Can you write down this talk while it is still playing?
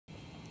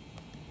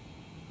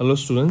Hello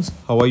students,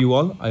 how are you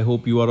all? I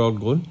hope you are all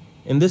good.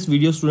 In this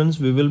video students,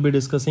 we will be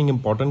discussing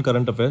important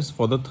current affairs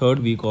for the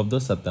third week of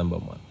the September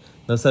month.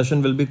 The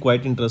session will be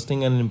quite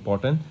interesting and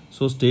important,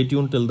 so stay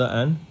tuned till the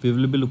end. We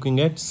will be looking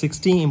at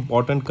 60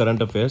 important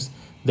current affairs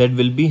that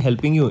will be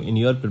helping you in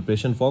your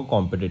preparation for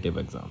competitive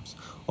exams.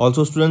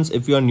 Also students,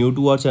 if you are new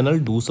to our channel,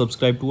 do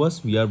subscribe to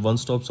us. We are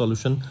one-stop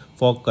solution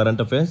for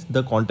current affairs.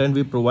 The content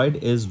we provide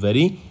is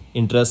very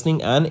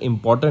interesting and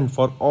important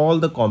for all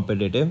the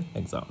competitive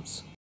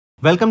exams.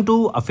 Welcome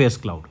to Affairs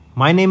Cloud.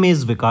 My name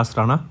is Vikas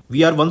Rana.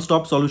 We are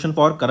one-stop solution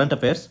for current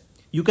affairs.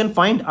 You can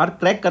find our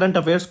Crack Current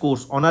Affairs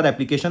course on our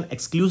application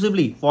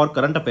exclusively for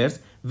current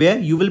affairs, where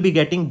you will be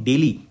getting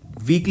daily,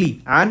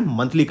 weekly and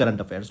monthly current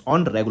affairs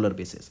on regular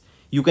basis.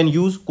 You can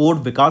use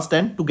code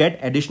VIKAS10 to get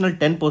additional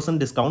 10%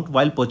 discount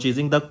while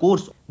purchasing the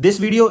course. This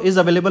video is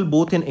available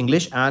both in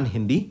English and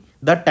Hindi.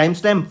 The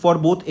timestamp for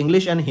both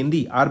English and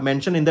Hindi are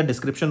mentioned in the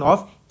description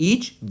of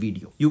each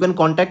video. You can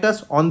contact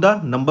us on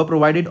the number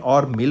provided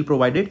or mail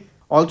provided.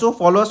 Also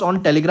follow us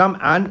on Telegram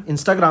and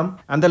Instagram,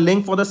 and the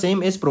link for the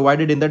same is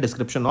provided in the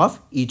description of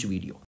each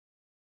video.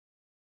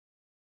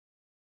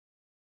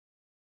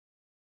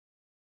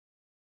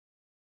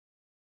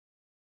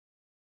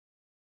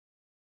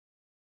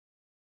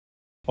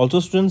 Also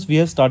students, we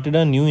have started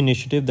a new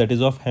initiative that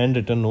is of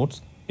handwritten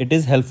notes. It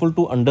is helpful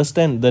to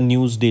understand the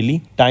news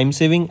daily, time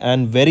saving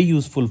and very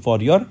useful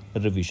for your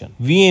revision.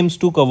 We aims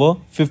to cover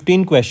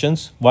 15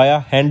 questions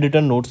via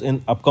handwritten notes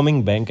in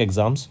upcoming bank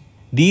exams.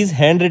 These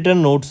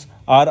handwritten notes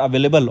are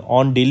available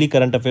on daily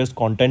current affairs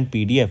content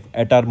PDF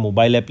at our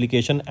mobile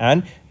application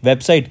and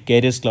website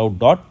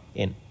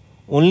CHSL.com.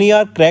 Only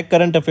our Crack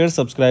Current Affairs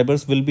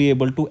subscribers will be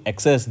able to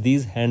access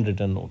these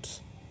handwritten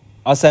notes.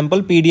 A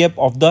sample PDF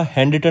of the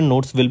handwritten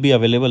notes will be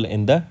available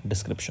in the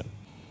description.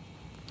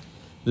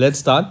 Let's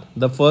start.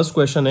 The first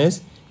question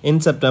is, in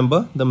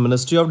September, the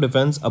Ministry of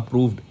Defence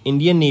approved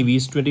Indian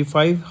Navy's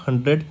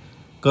 2500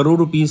 crore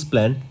rupees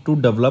plan to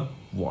develop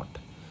what?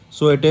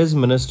 So it is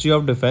Ministry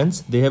of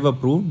Defence. They have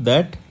approved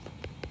that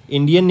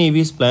Indian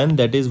Navy's plan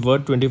that is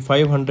worth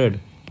 2500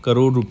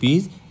 crore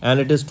rupees, and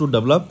it is to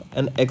develop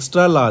an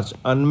extra large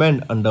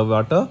unmanned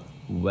underwater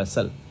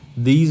vessel.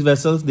 These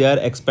vessels, they are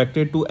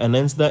expected to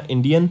enhance the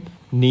Indian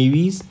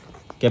Navy's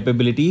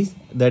capabilities,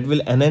 that will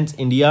enhance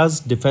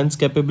India's defense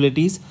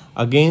capabilities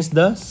against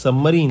the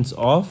submarines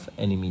of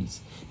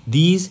enemies.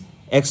 These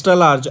extra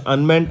large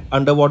unmanned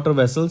underwater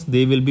vessels,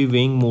 they will be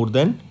weighing more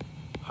than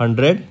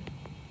 100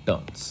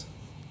 tons.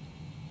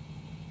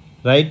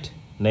 Right,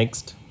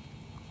 next.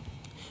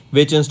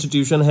 Which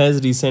institution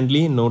has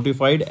recently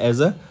notified as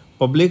a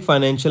public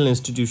financial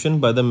institution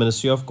by the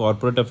Ministry of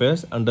Corporate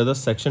Affairs under the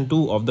Section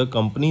 2 of the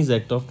Companies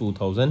Act of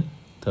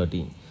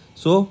 2013.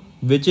 So,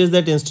 which is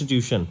that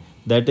institution?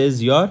 That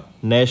is your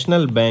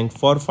National Bank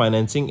for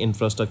Financing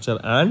Infrastructure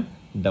and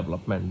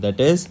Development.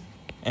 That is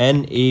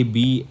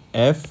NABFID.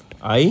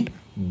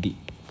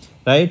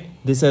 Right?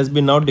 This has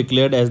been now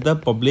declared as the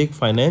public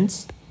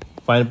financial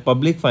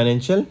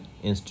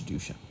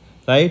institution.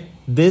 Right?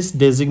 This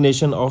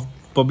designation of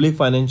public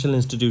financial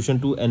institution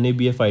to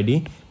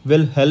NABFID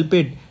will help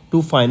it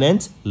to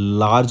finance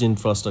large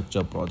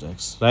infrastructure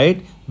projects,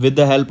 right? With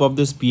the help of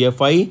this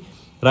PFI,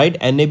 right,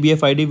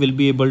 NABFID will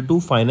be able to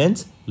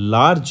finance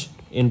large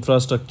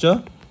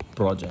infrastructure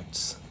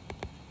projects.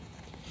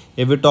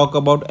 If we talk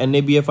about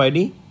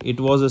NABFID,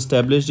 it was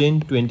established in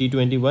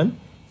 2021,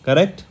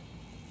 correct?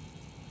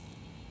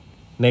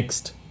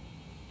 Next.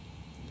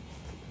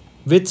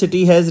 Which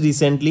city has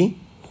recently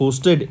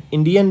hosted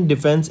Indian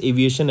Defence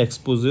Aviation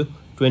Expo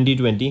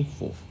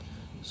 2024?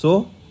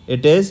 So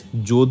it is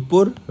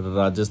Jodhpur,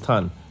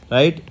 Rajasthan,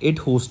 right? It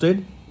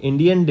hosted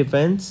Indian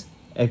Defence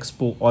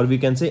Expo, or we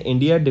can say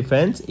India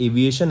Defence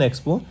Aviation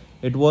Expo.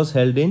 It was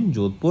held in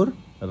Jodhpur,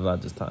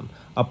 Rajasthan.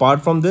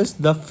 Apart from this,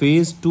 the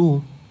phase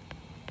 2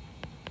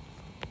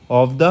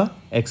 of the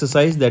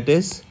exercise, that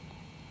is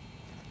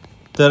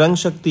Tarang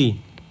Shakti,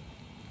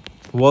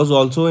 was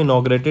also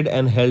inaugurated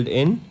and held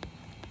in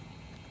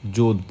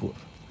Jodhpur.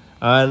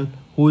 And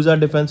who is our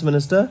defense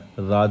minister?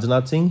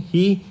 Rajnath Singh.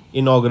 He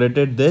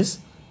inaugurated this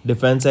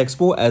defense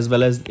expo as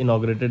well as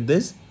inaugurated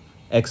this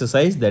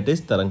exercise, that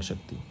is Tarang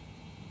Shakti.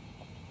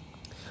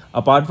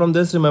 Apart from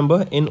this,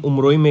 remember, in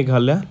Umroi,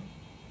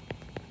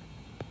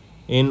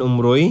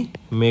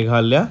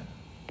 Meghalaya,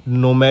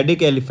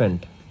 nomadic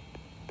elephant.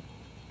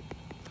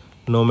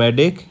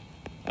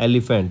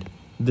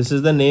 This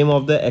is the name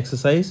of the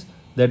exercise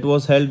that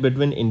was held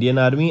between Indian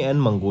Army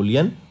and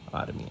Mongolian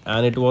Army,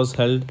 and it was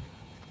held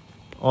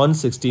on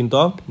 16th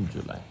of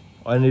July,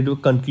 and it was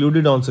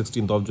concluded on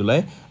 16th of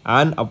July.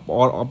 And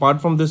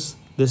apart from this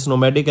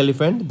nomadic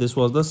elephant, this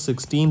was the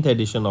 16th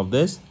edition of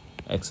this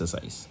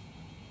exercise.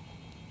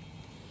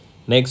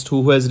 Next,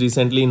 who has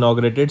recently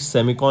inaugurated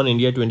Semicon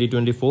India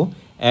 2024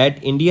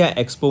 at India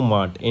Expo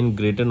Mart in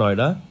Greater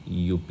Noida,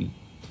 UP?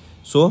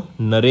 So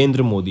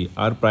Narendra Modi,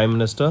 our Prime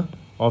Minister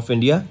of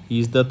India. He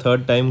is the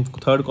third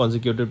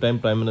consecutive time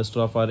Prime Minister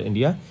of our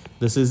India.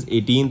 This is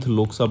 18th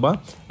Lok Sabha,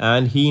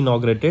 and he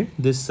inaugurated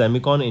this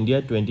Semicon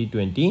India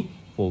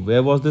 2024.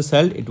 Where was this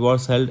held? It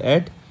was held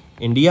at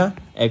India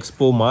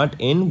Expo Mart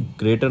in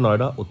Greater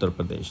Noida, Uttar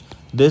Pradesh.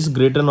 This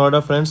Greater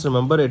Noida, friends,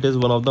 remember, it is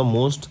one of the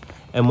most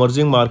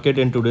emerging market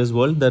in today's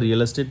world. The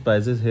real estate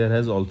prices here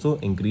has also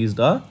increased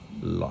a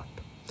lot,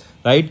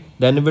 right?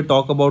 Then if we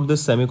talk about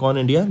this Semicon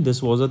India,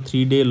 this was a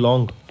 3-day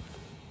long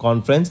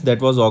conference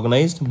that was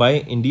organized by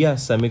India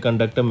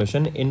Semiconductor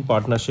Mission in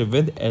partnership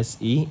with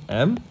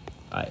SEMI.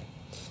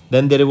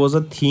 Then there was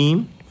a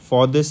theme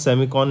for this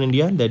Semicon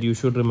India that you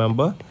should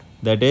remember,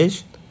 that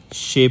is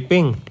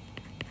shaping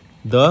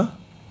the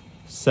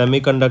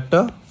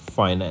semiconductor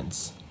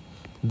finance.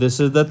 This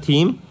is the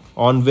theme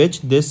on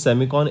which this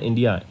Semicon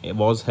India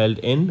was held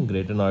in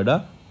Greater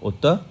Noida,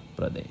 Uttar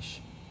Pradesh.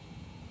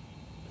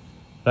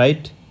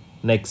 Right?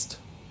 Next.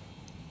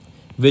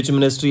 Which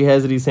ministry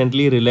has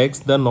recently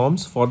relaxed the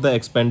norms for the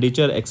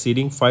expenditure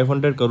exceeding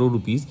 500 crore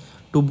rupees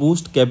to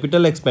boost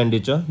capital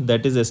expenditure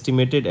that is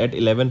estimated at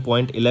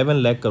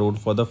 11.11 lakh crore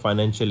for the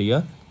financial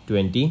year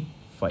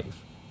 25.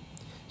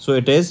 So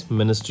it is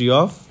Ministry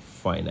of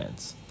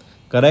Finance.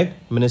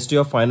 Correct? Ministry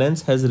of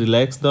Finance has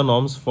relaxed the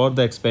norms for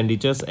the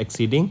expenditures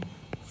exceeding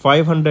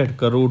 500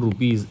 crore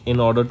rupees in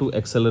order to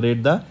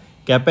accelerate the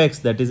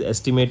capex that is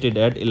estimated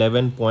at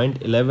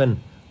 11.11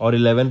 or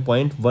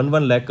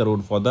 11.11 lakh crore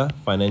for the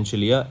financial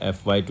year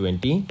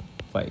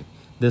FY25.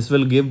 This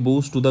will give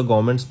boost to the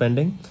government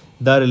spending.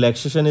 The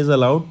relaxation is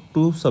allowed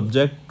to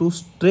subject to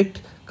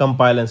strict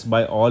compliance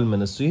by all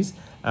ministries,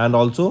 and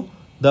also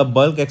the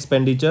bulk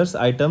expenditures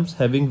items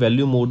having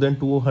value more than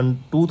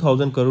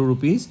 2,000 crore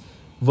rupees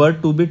were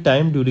to be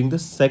timed during the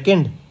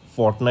second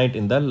fortnight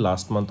in the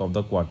last month of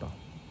the quarter.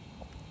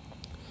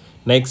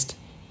 Next,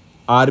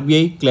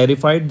 RBI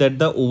clarified that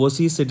the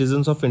overseas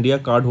citizens of India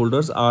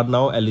cardholders are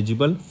now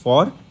eligible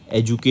for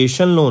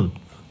education loan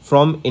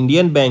from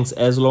Indian banks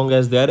as long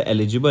as they are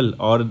eligible,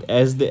 or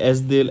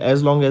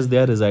as long as they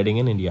are residing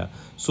in India.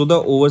 So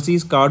the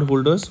overseas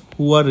cardholders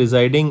who are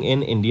residing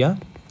in India,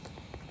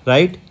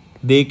 right,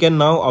 they can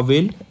now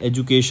avail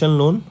education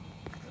loan,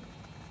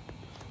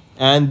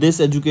 and this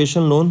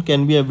education loan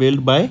can be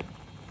availed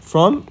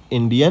from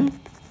Indian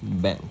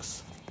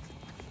banks.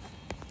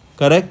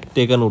 Correct?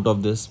 Take a note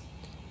of this.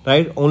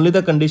 Right? Only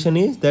the condition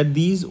is that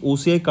these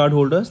OCI card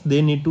holders,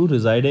 they need to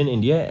reside in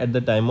India at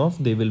the time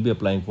of they will be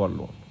applying for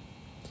loan.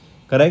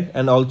 Correct?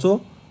 And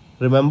also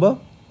remember,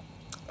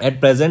 at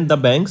present the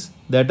banks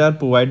that are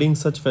providing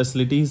such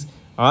facilities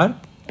are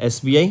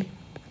SBI,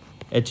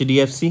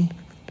 HDFC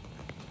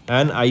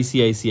and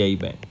ICICI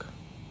Bank.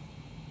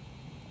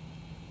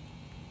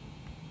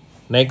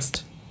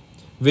 Next,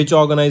 which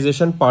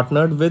organization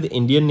partnered with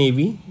Indian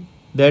Navy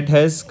that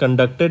has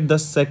conducted the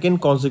second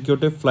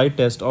consecutive flight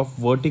test of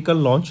vertical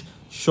launch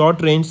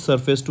short range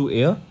surface to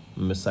air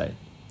missile?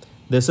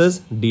 This is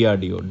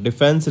DRDO,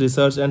 Defense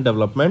Research and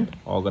Development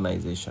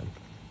Organization.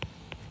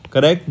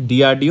 Correct?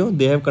 DRDO,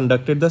 they have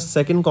conducted the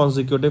second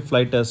consecutive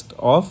flight test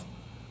of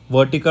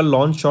vertical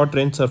launch short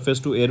range surface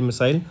to air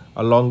missile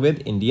along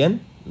with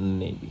Indian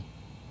Navy.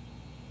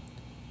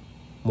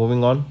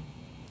 Moving on.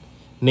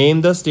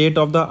 Name the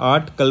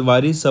state-of-the-art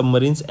Kalvari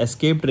Submarines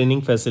Escape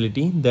Training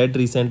Facility that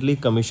recently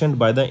commissioned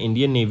by the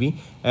Indian Navy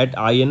at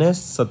INS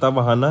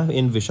Satavahana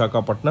in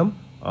Visakhapatnam,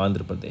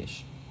 Andhra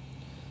Pradesh.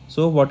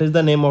 So what is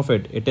the name of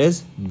it? It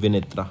is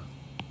Vinitra.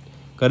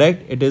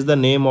 Correct? It is the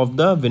name of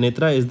the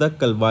Vinitra is the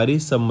Kalvari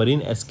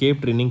Submarine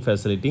Escape Training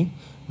Facility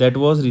that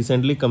was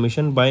recently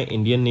commissioned by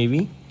Indian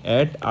Navy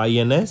at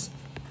INS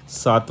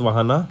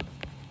Satavahana,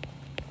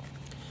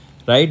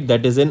 right?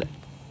 That is in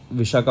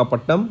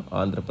Visakhapatnam,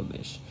 Andhra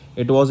Pradesh.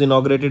 It was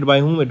inaugurated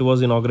by whom? It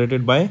was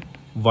inaugurated by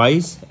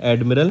Vice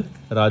Admiral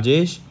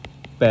Rajesh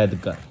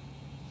Pedkar.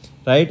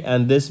 Right?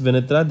 And this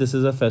Vinitra, this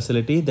is a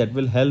facility that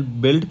will help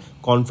build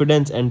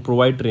confidence and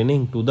provide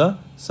training to the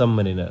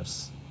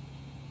submariners.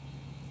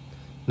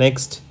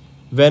 Next,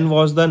 when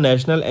was the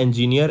National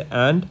Engineer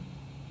and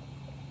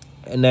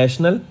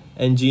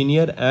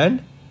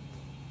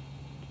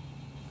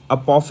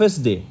Apophis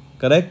Day?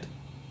 Correct?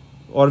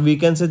 Or we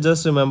can say,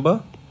 just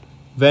remember,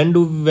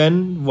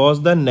 when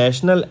was the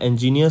National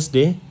Engineers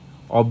Day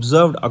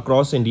observed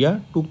across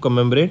India to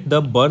commemorate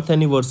the birth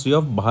anniversary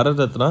of Bharat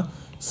Ratna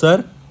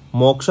Sir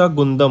Moksha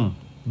Gundam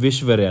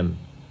Vishwarayan.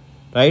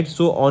 Right?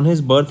 So on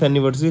his birth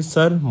anniversary,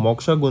 Sir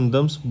Moksha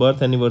Gundam's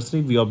birth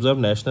anniversary, we observe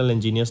National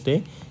Engineers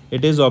Day.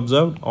 It is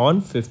observed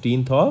on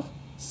 15th of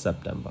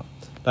September.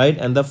 Right?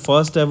 And the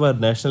first ever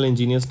National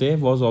Engineers Day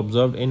was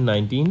observed in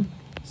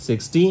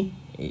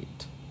 1968.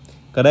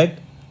 Correct?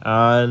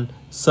 And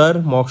Sir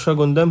Moksha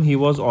Gundam, he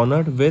was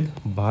honored with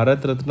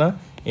Bharat Ratna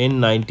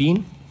in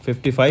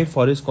 1955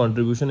 for his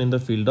contribution in the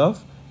field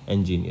of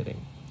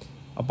engineering.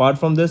 Apart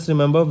from this,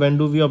 remember, when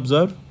do we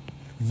observe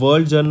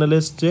World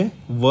Journalist Day?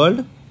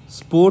 World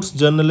Sports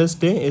Journalist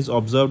Day is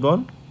observed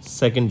on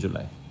 2nd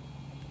July.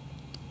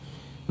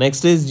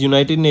 Next is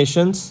United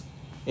Nations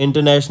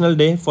International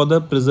Day for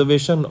the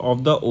Preservation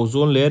of the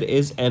Ozone Layer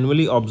is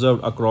annually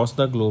observed across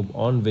the globe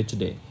on which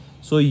day?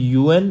 So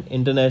UN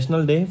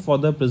International Day for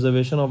the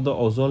Preservation of the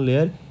Ozone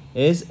Layer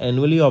is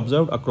annually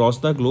observed across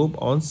the globe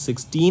on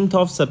 16th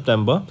of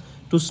September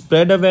to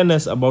spread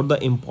awareness about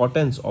the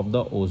importance of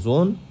the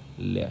ozone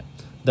layer.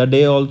 The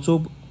day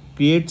also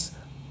creates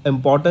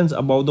importance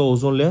about the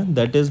ozone layer,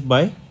 that is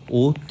by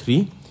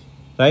O3.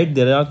 Right,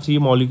 there are 3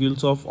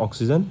 molecules of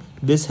oxygen.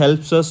 This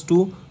helps us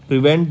to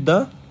prevent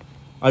the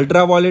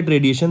ultraviolet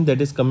radiation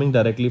that is coming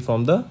directly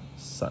from the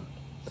sun.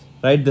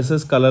 Right, this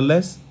is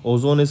colorless,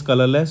 ozone is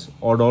colorless,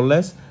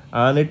 odorless,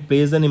 and it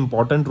plays an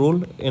important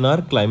role in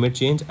our climate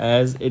change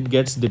as it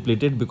gets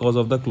depleted because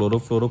of the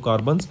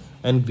chlorofluorocarbons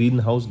and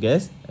greenhouse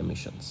gas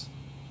emissions.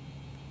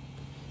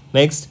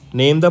 Next,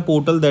 name the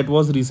portal that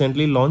was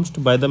recently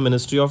launched by the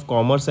Ministry of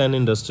Commerce and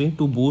Industry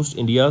to boost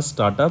India's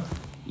startup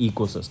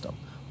ecosystem.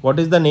 What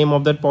is the name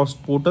of that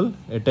portal?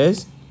 It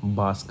is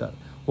Bhaskar.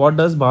 What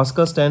does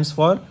Bhaskar stands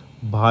for?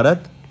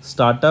 Bharat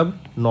Startup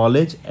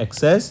Knowledge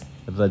Access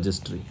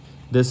Registry.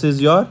 This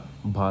is your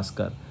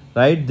Bhaskar,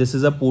 right? This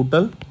is a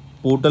portal.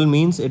 Portal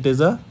means it is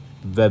a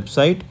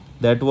website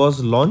that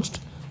was launched,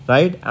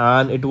 right?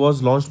 And it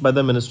was launched by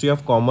the Ministry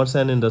of Commerce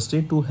and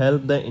Industry to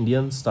help the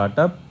Indian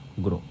startup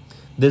grow.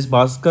 This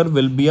Bhaskar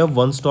will be a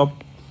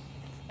one-stop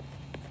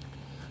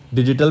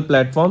digital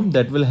platform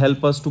that will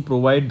help us to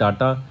provide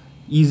data.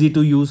 Easy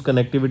to use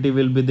connectivity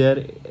will be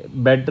there.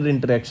 Better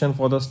interaction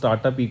for the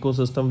startup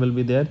ecosystem will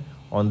be there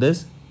on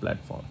this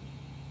platform.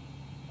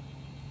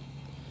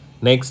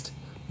 Next,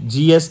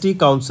 GST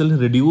Council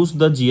reduced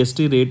the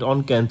GST rate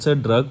on cancer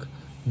drug.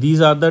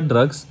 These are the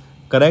drugs,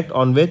 correct,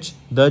 on which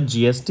the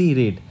GST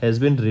rate has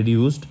been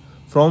reduced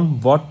from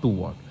what to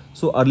what.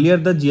 So earlier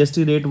the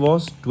GST rate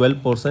was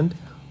 12%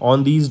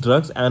 on these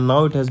drugs, and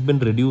now it has been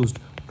reduced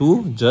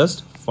to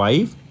just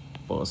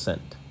 5%.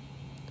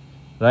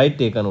 Right,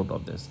 take a note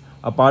of this.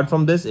 Apart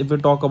from this, if we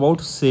talk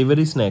about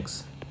savory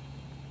snacks,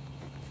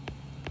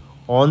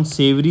 on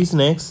savory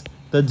snacks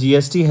the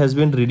GST has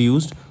been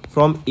reduced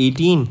from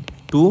 18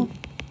 to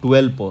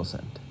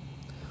 12%.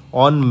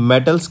 On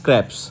metal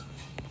scraps,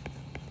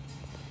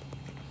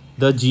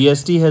 the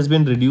GST has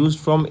been reduced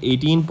from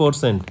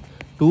 18%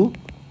 to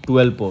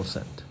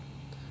 12%.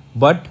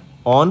 But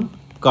on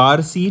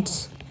car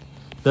seats,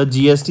 the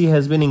GST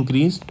has been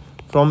increased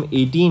from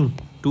 18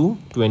 to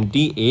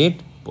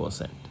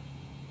 28%.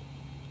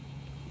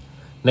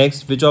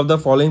 Next, which of the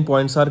following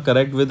points are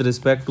correct with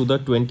respect to the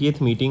 20th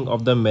meeting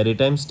of the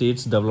Maritime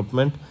States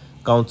Development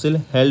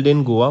Council held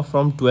in Goa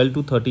from 12th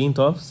to 13th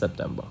of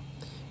September?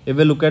 If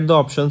we look at the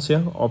options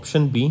here,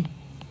 option B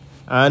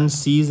and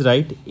C is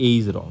right, A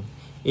is wrong.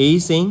 A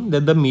is saying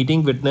that the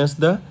meeting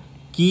witnessed the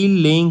keel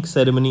laying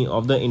ceremony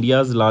of the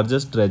India's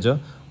largest dredger,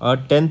 a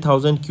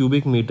 10,000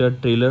 cubic meter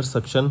trailer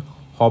suction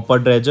hopper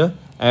dredger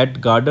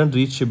at Garden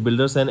Reach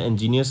Shipbuilders and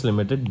Engineers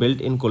Limited,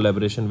 built in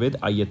collaboration with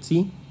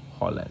IHC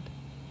Holland.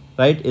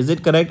 Right, is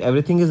it correct?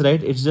 Everything is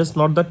right. It's just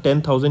not the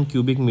 10,000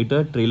 cubic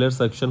meter trailer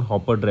suction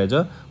hopper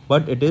dredger,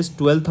 but it is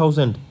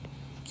 12,000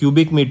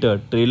 cubic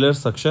meter trailer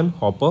suction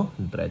hopper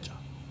dredger.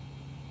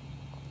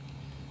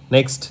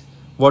 Next,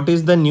 what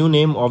is the new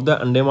name of the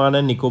Andaman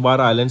and Nicobar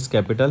Islands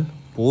capital?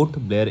 Port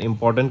Blair.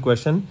 Important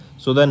question.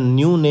 So the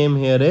new name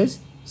here is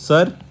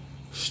Sir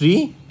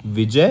Sri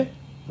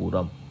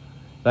Vijayapuram.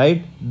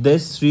 Right,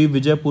 this Sri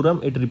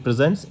Vijayapuram, it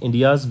represents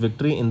India's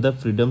victory in the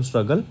freedom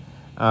struggle,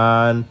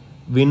 and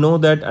we know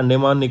that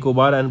Andaman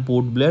Nicobar and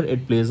Port Blair,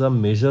 it plays a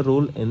major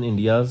role in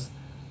India's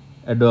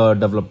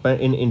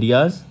development, in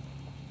India's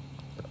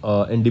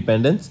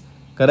independence,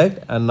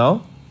 correct? And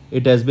now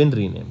it has been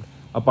renamed.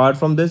 Apart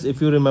from this,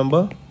 if you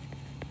remember,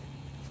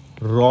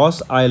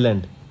 Ross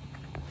Island,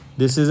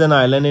 this is an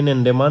island in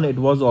Andaman. It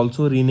was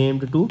also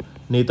renamed to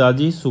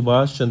Netaji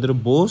Subhash Chandra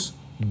Bose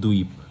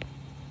Dweep.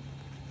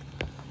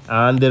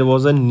 And there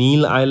was a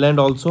Neil Island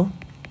also.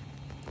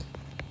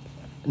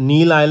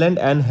 Neil Island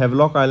and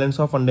Havelock Islands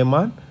of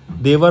Andaman,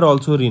 they were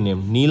also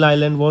renamed. Neil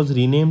Island was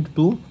renamed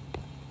to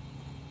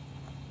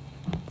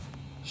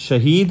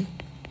Shahid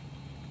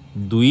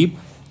Dweep,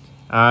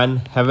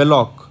 and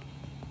Havelock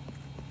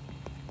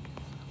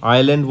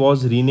Island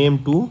was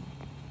renamed to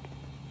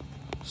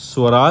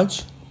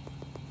Swaraj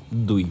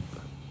Dweep.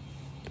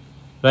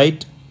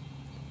 Right.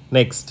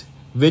 Next,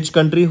 which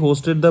country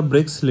hosted the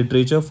BRICS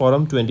Literature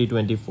Forum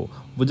 2024?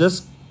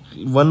 Just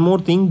one more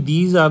thing,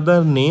 these are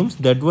the names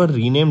that were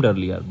renamed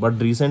earlier,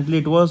 but recently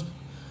it was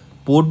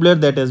Port Blair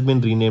that has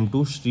been renamed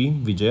to Sri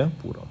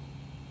Vijayapuram.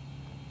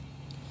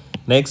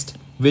 Next,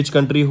 which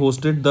country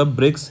hosted the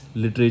BRICS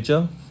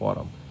Literature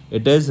Forum?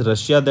 It is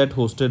Russia that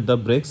hosted the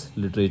BRICS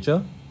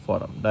Literature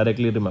Forum.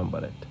 Directly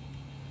remember it.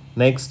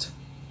 Next,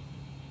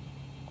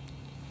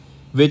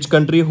 which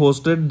country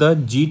hosted the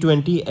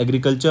G20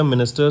 Agriculture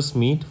Ministers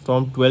Meet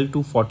from 12th to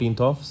 14th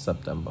of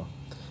September?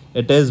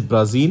 It is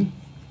Brazil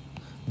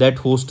that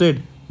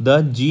hosted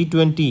the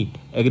G20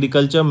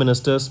 Agriculture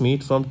Ministers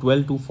Meet from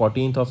 12th to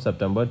 14th of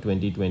September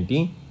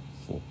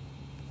 2024.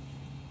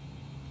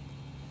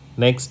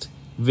 Next,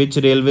 which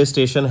railway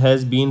station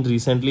has been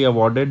recently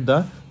awarded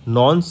the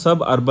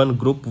non-suburban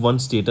Group 1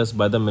 status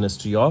by the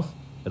Ministry of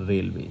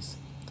Railways?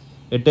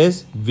 It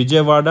is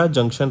Vijayawada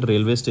Junction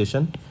Railway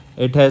Station.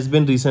 It has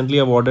been recently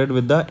awarded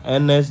with the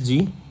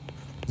NSG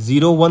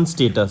 01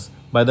 status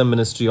by the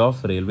Ministry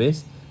of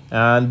Railways,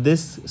 and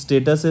this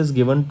status is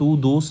given to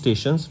those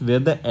stations where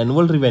the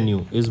annual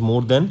revenue is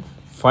more than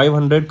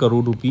 500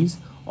 crore rupees,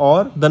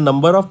 or the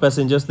number of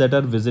passengers that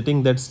are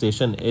visiting that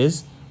station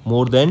is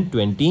more than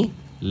 20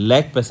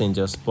 lakh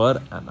passengers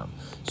per annum.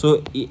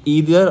 So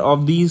either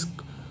of these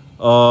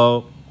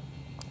uh,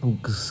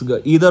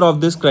 either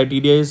of this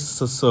criteria is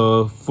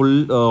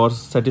full or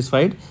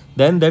satisfied,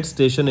 then that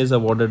station is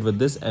awarded with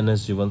this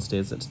NSG1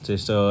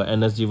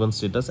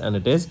 status, and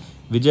it is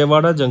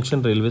Vijayawada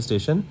Junction Railway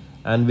Station.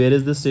 And where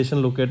is this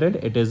station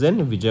located? It is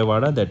in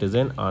Vijayawada, that is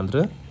in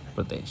Andhra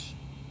Pradesh.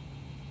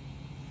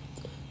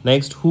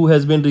 Next, who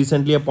has been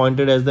recently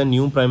appointed as the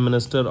new Prime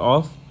Minister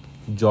of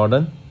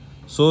Jordan?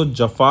 So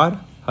Jafar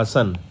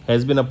Hassan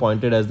has been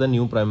appointed as the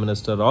new Prime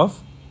Minister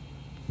of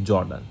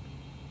Jordan.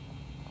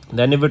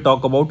 Then if we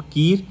talk about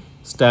Keir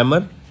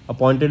Starmer,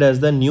 appointed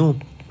as the new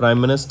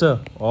Prime Minister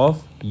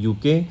of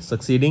UK,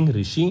 succeeding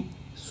Rishi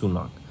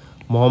Sunak.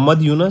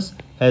 Muhammad Yunus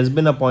has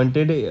been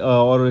appointed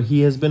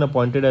he has been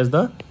appointed as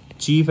the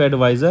Chief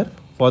Advisor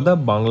for the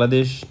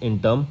Bangladesh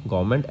interim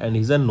government, and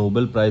he's a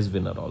Nobel Prize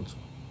winner also.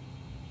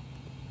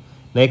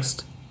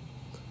 Next,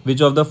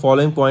 which of the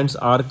following points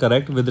are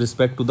correct with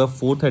respect to the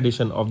 4th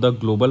edition of the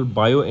Global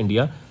Bio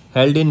India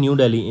held in New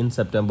Delhi in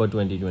September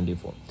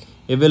 2024?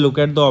 If we look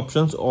at the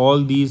options,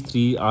 all these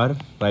three are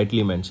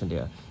rightly mentioned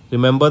here.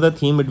 Remember the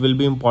theme, it will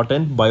be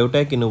important.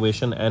 Biotech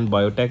innovation and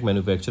biotech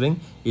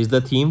manufacturing is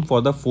the theme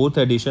for the 4th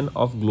edition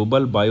of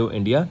Global Bio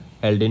India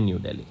held in New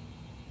Delhi.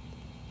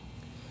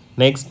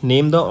 Next,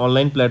 name the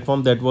online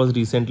platform that was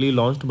recently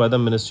launched by the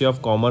Ministry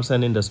of Commerce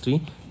and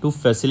Industry to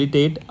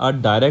facilitate a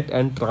direct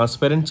and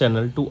transparent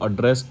channel to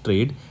address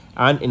trade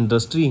and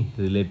industry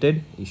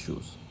related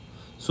issues.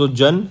 So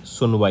Jan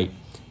Sunwai.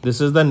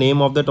 This is the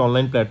name of that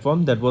online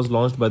platform that was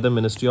launched by the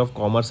Ministry of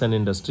Commerce and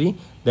Industry,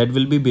 that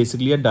will be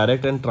basically a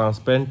direct and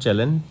transparent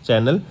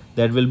channel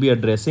that will be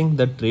addressing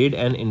the trade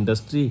and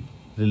industry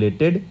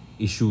related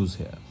issues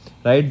here,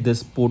 right?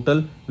 This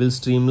portal will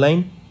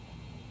streamline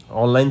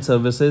online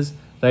services,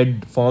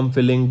 right? Form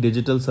filling,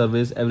 digital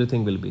service,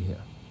 everything will be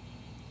here.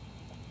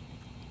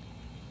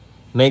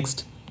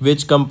 Next,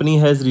 which company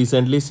has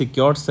recently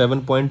secured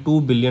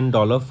 $7.2 billion for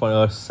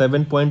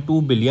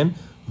 7.2 billion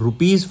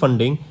rupees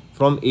funding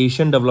from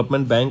Asian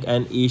Development Bank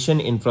and Asian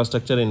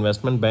Infrastructure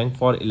Investment Bank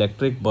for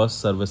electric bus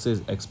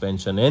services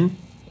expansion in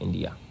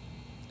India?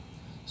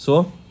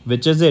 So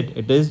which is it?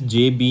 It is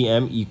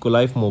JBM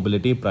Ecolife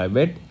Mobility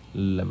Private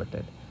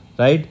Limited,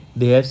 right?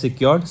 They have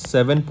secured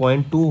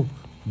 7.2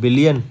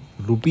 billion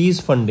rupees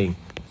funding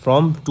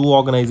from two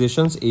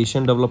organizations,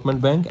 Asian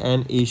Development Bank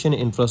and Asian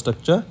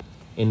Infrastructure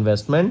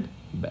Investment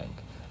Bank,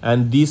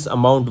 and this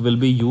amount will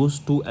be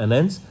used to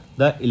enhance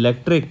the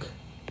electric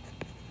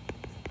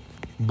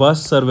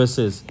bus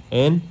services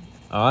in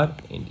our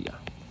India.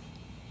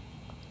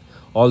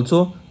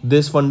 Also,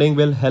 this funding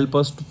will help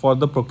us for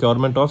the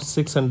procurement of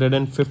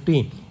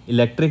 650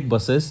 electric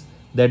buses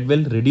that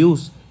will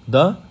reduce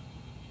the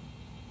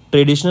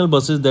traditional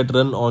buses that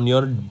run on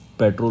your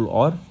petrol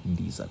or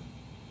diesel.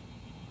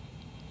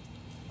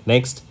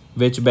 Next,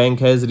 which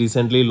bank has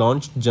recently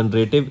launched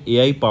generative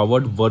AI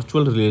powered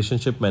virtual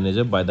relationship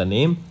manager by the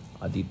name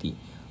Aditi?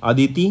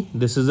 Aditi,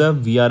 this is a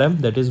VRM,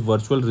 that is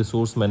virtual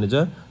resource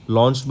manager,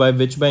 launched by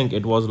which bank?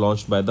 It was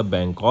launched by the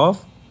Bank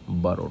of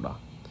Baroda,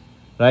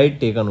 right?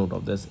 Take a note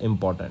of this,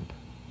 important.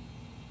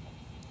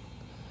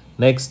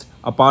 Next,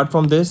 apart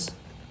from this,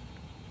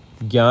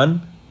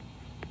 Gyan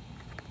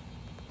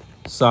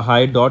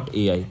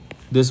Sahai.ai,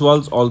 this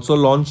was also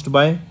launched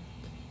by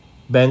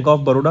Bank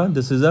of Baroda.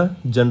 This is a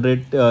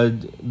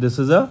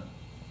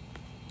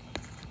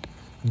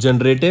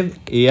generative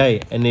AI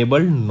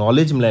enabled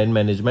knowledge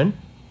management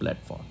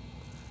platform,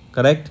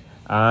 correct?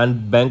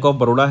 And Bank of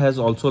Baroda has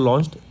also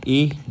launched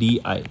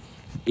ADI.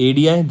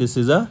 This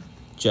is a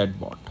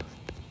chatbot.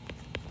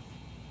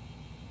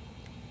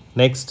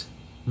 Next,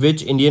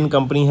 which Indian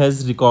company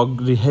has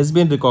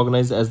been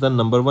recognized as the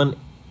 #1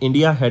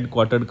 India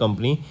headquartered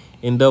company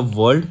in the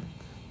world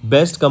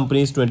Best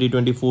Companies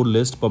 2024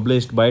 list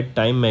published by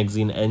Time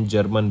Magazine and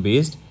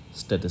German-based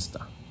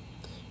Statista?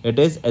 It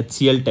is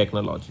HCL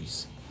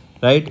Technologies,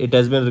 right? It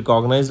has been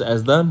recognized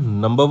as the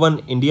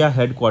 #1 India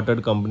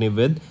headquartered company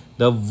with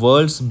the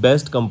world's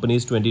Best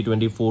Companies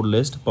 2024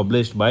 list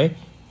published by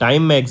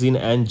Time Magazine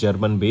and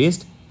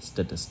German-based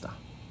Statista.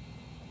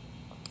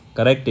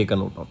 Correct? Take a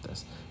note of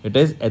this. It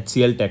is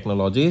HCL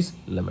Technologies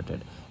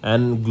Limited,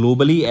 and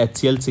globally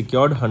HCL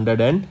secured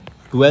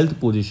 112th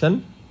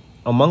position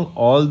among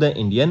all the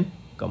Indian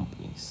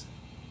companies.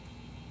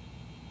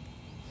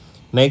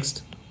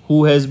 Next,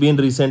 who has been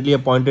recently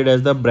appointed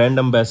as the brand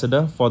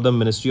ambassador for the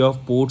Ministry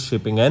of Port,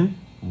 Shipping and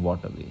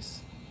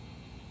Waterways?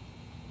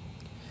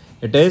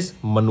 It is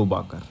Manu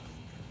Bakar,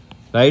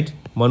 right?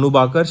 Manu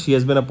Bakar, she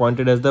has been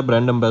appointed as the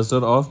brand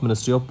ambassador of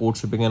Ministry of Port,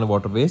 Shipping and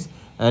Waterways,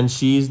 and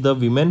she is the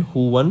woman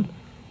who won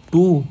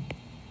two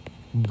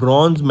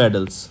bronze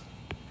medals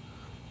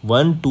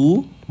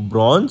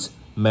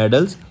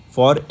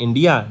for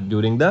India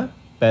during the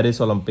Paris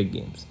Olympic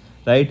Games,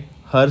 right?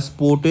 Her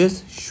sport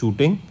is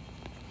shooting,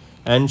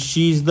 and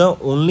she is the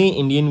only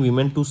Indian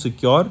woman to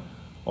secure,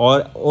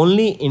 or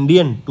only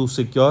Indian to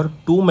secure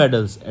 2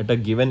 medals at a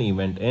given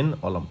event in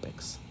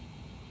Olympics.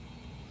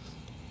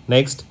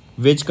 Next,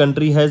 which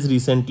country has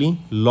recently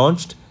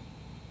launched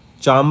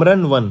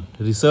Chandrayaan-1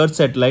 research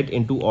satellite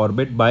into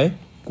orbit by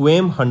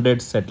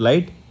QM-100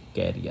 satellite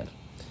carrier?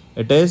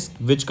 It is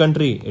which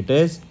country? It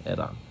is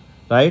Iran.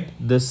 Right?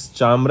 This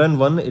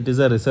Chandrayaan-1, it is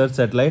a research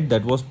satellite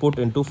that was put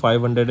into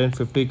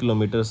 550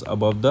 kilometers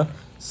above the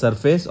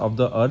surface of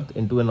the earth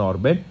into an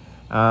orbit,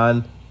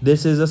 and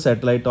this is a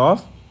satellite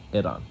of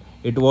Iran.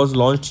 It was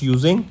launched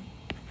using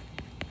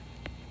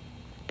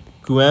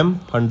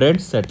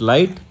QM-100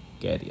 satellite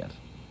carrier.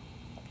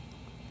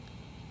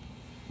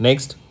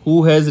 Next,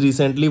 who has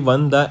recently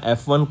won the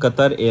F1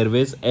 Qatar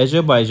Airways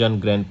Azerbaijan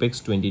Grand Prix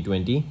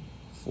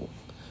 2024?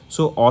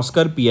 So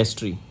Oscar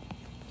Piastri,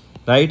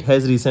 right,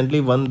 has recently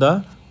won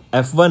the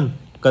F1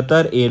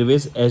 Qatar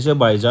Airways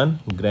Azerbaijan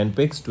Grand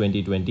Prix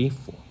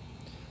 2024.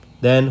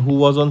 Then who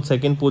was on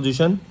second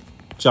position?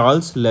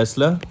 Charles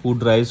Leclerc, who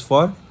drives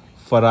for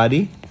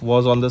Ferrari,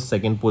 was on the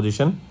second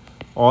position.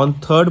 On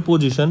third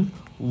position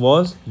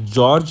was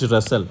George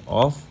Russell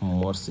of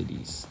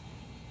Mercedes.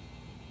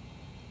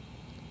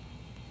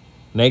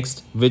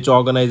 Next, which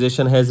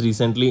organization has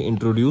recently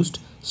introduced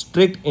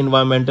strict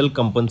environmental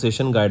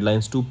compensation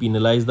guidelines to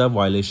penalize the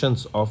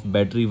violations of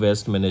battery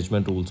waste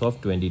management rules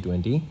of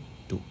 2022?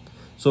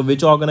 So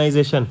which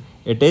organization?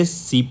 It is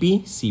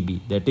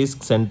CPCB, that is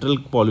Central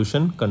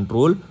Pollution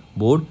Control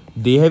Board.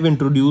 They have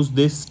introduced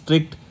this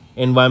strict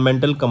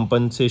environmental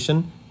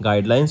compensation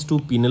guidelines to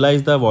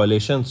penalize the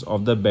violations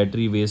of the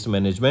battery waste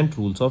management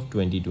rules of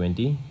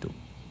 2022.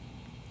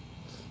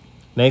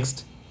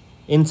 Next,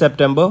 in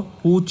September,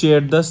 who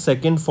chaired the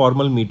second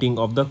formal meeting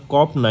of the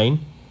COP9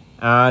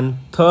 and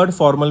third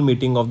formal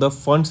meeting of the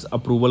Funds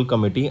Approval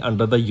Committee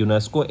under the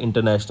UNESCO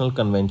International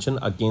Convention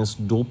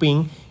Against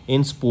Doping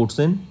in Sports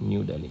in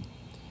New Delhi?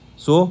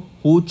 So,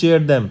 who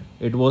chaired them?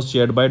 It was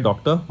chaired by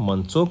Dr.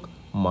 Mansukh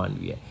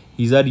Mandviya.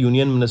 He's our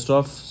Union Minister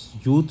of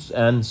Youth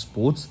and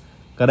Sports,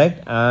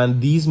 correct?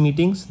 And these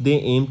meetings, they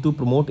aim to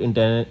promote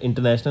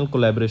international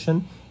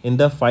collaboration in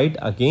the fight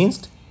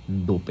against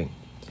doping.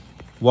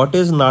 What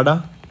is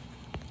NADA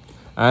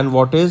and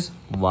what is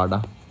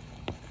WADA?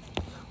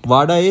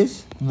 WADA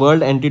is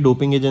World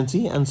Anti-Doping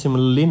Agency, and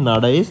similarly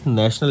NADA is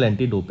National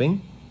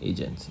Anti-Doping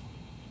Agency.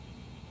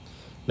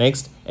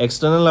 Next,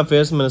 External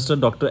Affairs Minister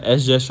Dr.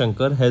 S.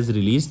 Jaishankar has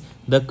released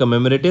the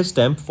commemorative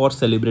stamp for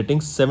celebrating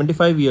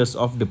 75 years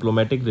of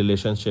diplomatic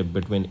relationship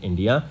between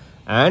India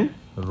and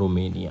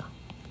Romania.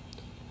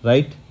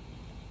 Right?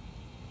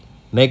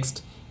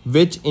 Next,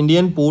 which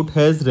Indian port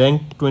has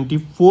ranked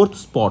 24th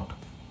spot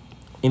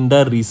in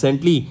the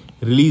recently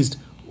released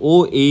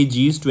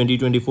OAG's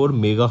 2024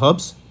 Mega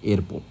Hubs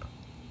Airport?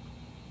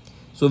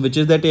 So which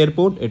is that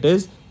airport? It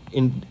is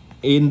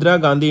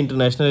Indira Gandhi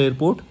International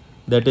Airport,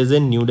 that is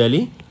in New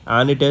Delhi,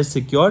 and it has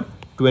secured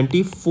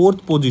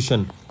 24th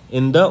position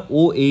in the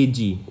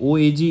OAG.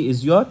 OAG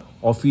is your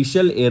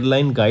official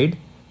airline guide,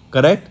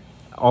 correct,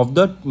 of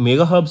the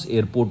Mega Hubs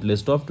Airport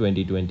list of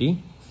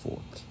 2024.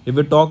 If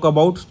we talk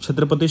about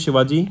Chhatrapati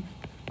Shivaji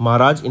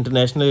Maharaj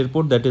International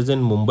Airport, that is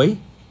in Mumbai,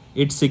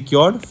 it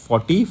secured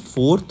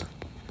 44th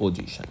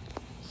position.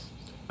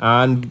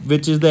 And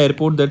which is the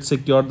airport that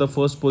secured the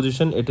first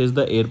position? It is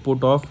the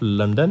airport of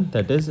London,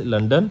 that is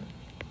London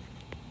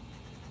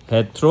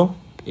Heathrow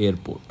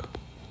Airport.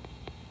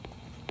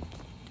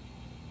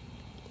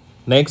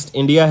 Next,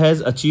 India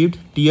has achieved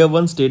Tier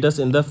 1 status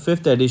in the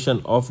 5th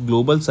edition of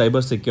Global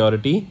Cyber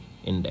Security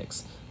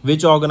Index.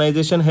 Which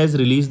organization has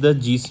released the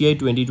GCI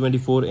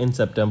 2024 in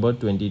September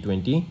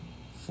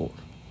 2024?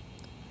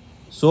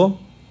 So,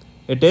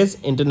 it is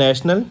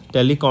International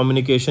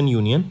Telecommunication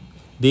Union.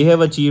 They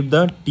have achieved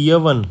the Tier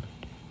 1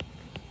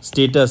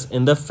 status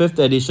in the 5th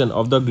edition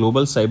of the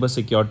Global Cyber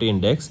Security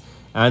Index.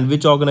 And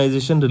which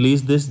organization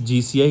released this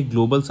GCI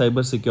Global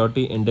Cyber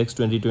Security Index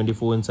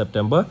 2024 in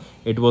September?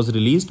 It was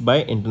released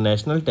by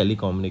International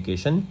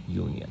Telecommunication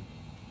Union.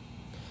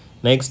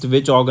 Next,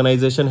 which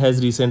organization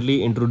has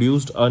recently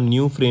introduced a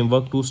new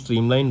framework to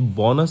streamline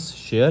bonus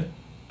share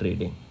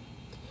trading?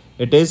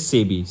 It is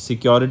SEBI,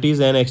 Securities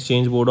and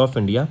Exchange Board of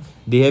India.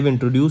 They have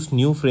introduced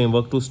new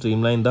framework to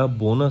streamline the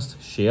bonus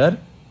share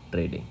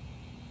trading.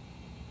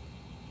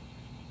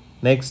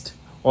 Next,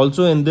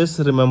 also in this,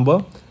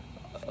 remember,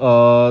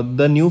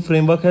 the new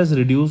framework has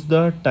reduced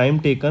the time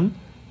taken,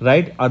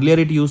 right? Earlier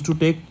it used to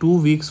take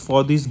 2 weeks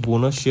for these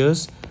bonus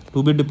shares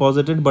to be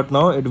deposited, but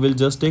now it will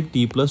just take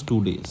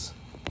T+2 days.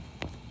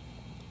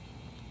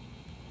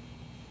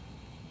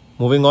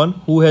 Moving on,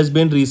 who has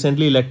been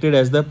recently elected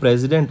as the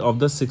president of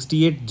the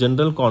 68th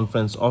General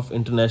Conference of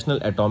International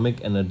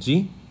Atomic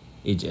Energy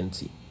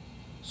Agency?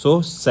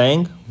 So,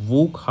 Sang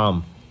Wook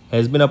Ham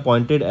has been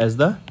appointed as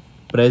the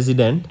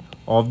president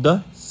of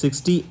the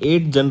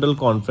 68th General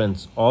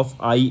Conference of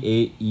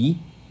IAEA.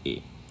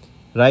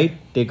 Right?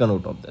 Take a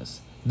note of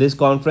this. This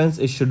conference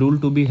is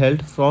scheduled to be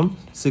held from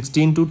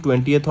 16th to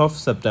 20th of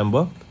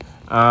September.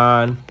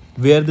 And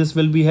where this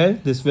will be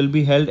held? This will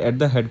be held at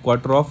the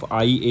headquarters of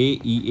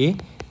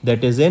IAEA,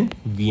 that is in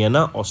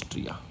Vienna,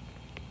 Austria.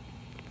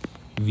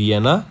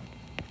 Vienna,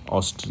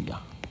 Austria.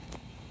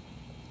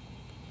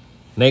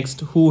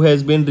 Next, who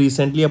has been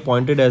recently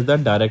appointed as the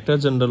Director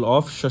General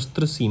of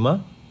Shastra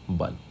Seema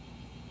Bal?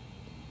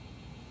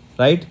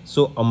 Right?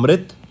 So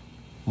Amrit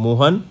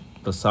Mohan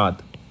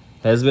Prasad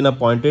has been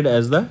appointed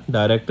as the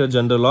Director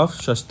General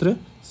of Shastra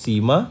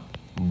Seema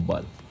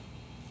Bal.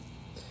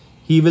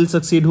 He will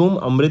succeed whom?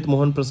 Amrit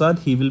Mohan Prasad.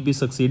 He will be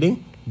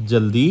succeeding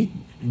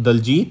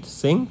Daljit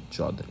Singh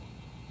Chaudhary.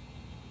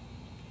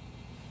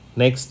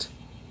 Next,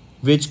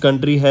 which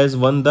country has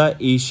won the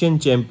Asian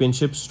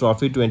Championships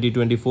Trophy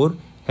 2024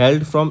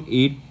 held from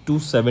 8th to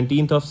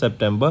 17th of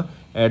September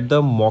at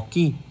the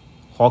Moki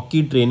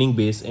Hockey Training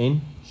Base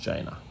in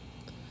China?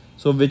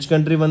 So which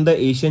country won the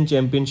Asian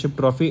Championship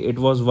Trophy? It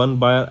was won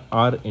by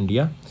our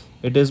India.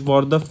 It is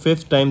for the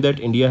 5th time that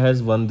India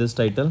has won this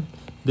title.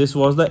 This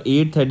was the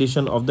 8th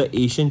edition of the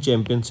Asian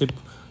Championship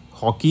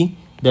Hockey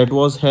that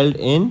was held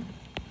in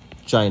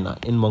China,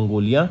 in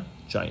Mongolia,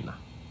 China.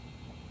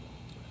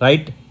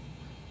 Right?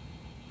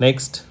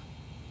 Next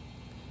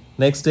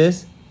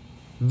is,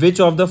 which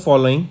of the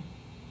following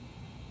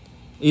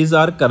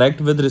are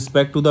correct with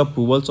respect to the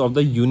approvals of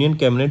the Union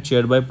Cabinet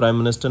chaired by Prime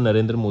Minister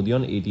Narendra Modi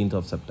on 18th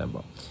of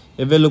September?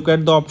 If we look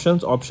at the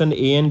options, option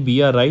A and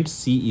B are right,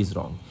 C is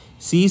wrong.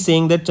 C is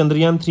saying that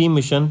Chandrayaan 3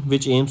 mission,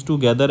 which aims to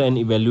gather and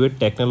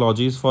evaluate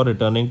technologies for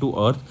returning to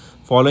Earth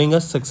following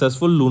a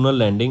successful lunar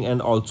landing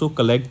and also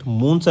collect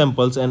moon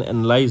samples and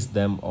analyze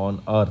them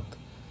on Earth.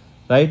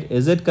 Right?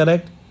 Is it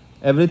correct?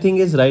 Everything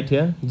is right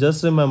here.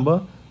 Just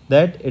remember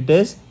that it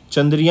is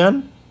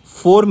Chandrayaan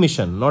 4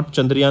 mission, not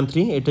Chandrayaan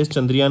 3. It is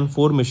Chandrayaan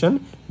 4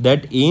 mission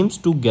that aims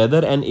to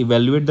gather and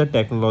evaluate the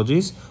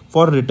technologies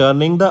for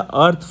returning the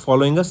Earth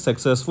following a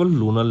successful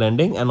lunar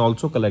landing and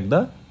also collect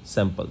the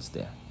samples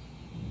there.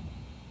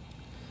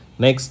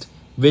 Next,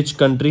 which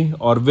country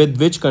or with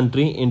which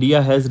country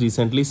India has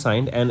recently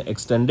signed an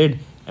extended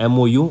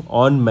MOU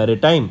on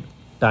maritime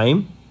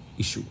time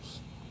issues?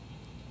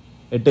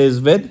 It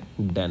is with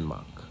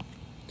Denmark.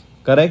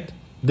 Correct?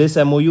 This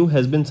MOU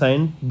has been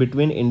signed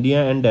between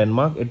India and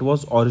Denmark. It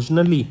was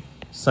originally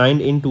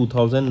signed in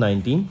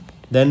 2019.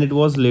 Then it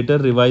was later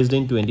revised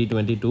in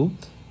 2022.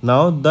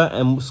 Now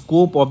the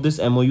scope of this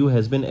MOU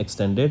has been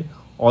extended.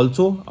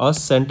 Also, a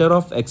center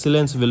of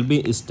excellence will be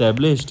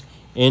established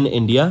in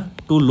India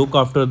to look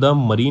after the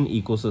marine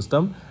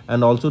ecosystem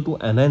and also to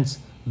enhance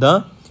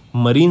the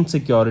marine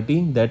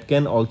security, that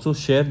can also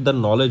share the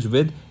knowledge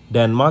with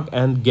Denmark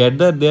and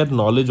gather their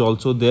knowledge,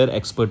 also their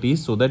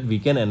expertise, so that we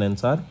can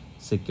enhance our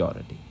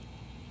security.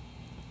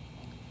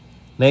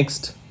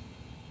 Next,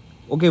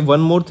 okay,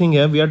 one more thing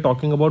here, we are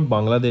talking about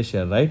Bangladesh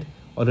here, right?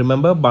 Or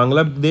remember,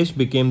 Bangladesh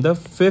became the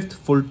 5th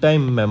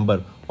full-time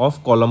member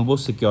of Colombo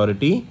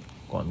Security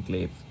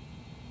Conclave.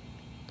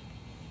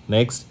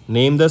 Next,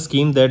 name the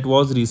scheme that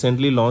was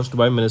recently launched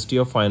by Ministry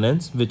of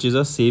Finance, which is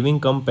a saving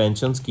cum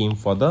pension scheme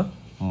for the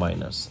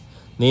minors.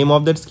 Name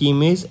of that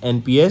scheme is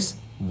NPS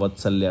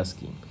Vatsalya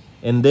scheme.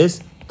 In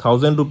this,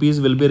 1000 rupees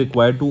will be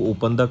required to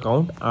open the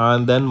account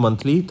and then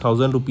monthly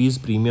 1000 rupees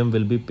premium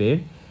will be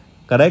paid.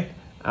 Correct?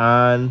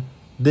 And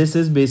this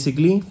is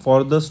basically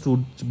for the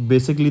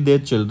their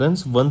children.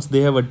 Once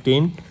they have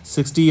attained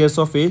 60 years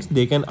of age,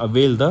 they can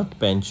avail the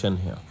pension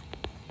here.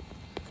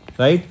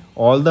 Right?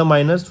 All the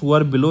minors who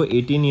are below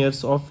 18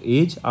 years of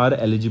age are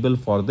eligible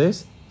for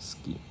this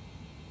scheme.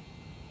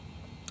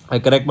 I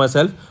correct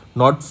myself,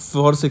 not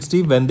for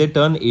 60. When they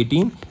turn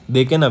 18,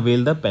 they can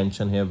avail the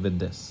pension here with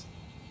this.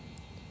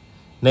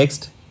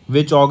 Next,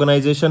 which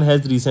organization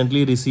has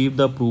recently received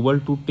the approval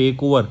to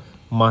take over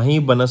Mahi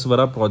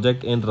Banaswara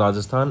project in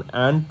Rajasthan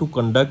and to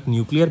conduct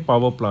nuclear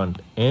power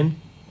plant in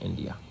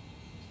India?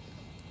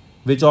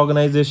 Which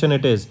organization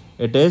it is?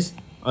 It is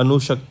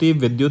Anushakti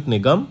Vidyut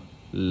Nigam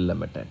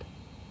Limited.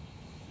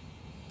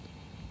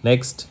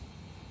 Next,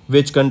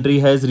 which country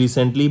has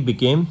recently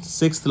become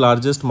 6th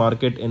largest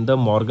market in the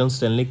Morgan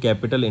Stanley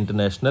Capital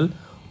International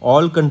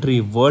All Country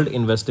World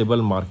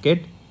Investable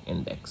Market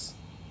Index?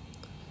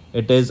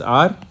 It is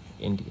our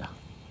India.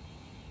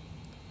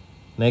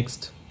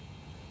 Next,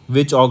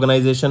 which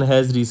organization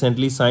has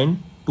recently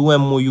signed 2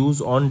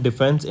 MOUs on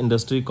defense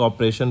industry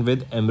cooperation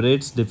with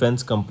Emirates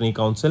Defense Company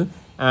Council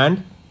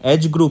and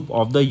Edge Group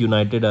of the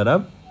United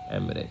Arab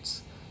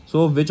Emirates?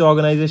 So, which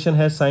organization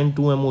has signed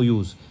 2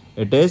 MOUs?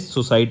 It is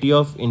Society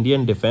of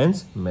Indian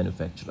Defense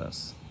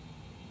Manufacturers.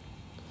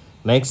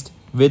 Next,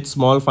 which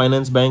small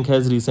finance bank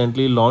has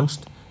recently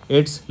launched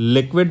its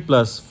Liquid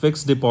Plus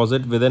fixed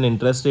deposit with an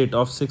interest rate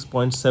of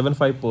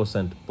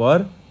 6.75%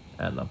 per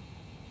annum?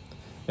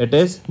 It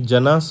is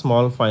Jana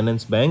Small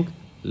Finance Bank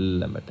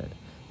Limited.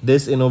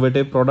 This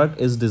innovative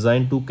product is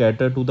designed to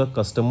cater to the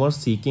customers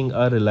seeking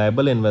a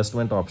reliable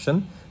investment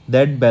option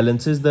that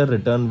balances the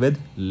return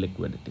with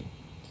liquidity.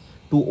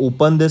 To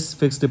open this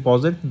fixed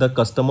deposit, the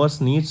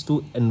customers needs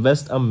to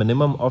invest a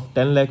minimum of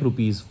 10 lakh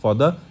rupees for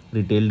the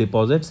retail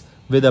deposits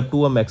with up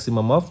to a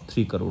maximum of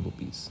 3 crore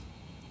rupees.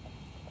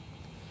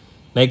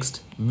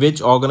 Next,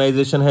 which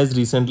organization has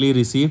recently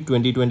received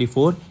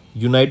 2024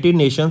 United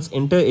Nations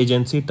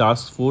Interagency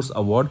Task Force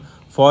Award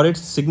for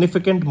its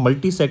significant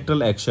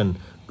multi-sectoral action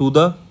to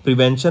the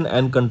prevention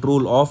and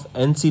control of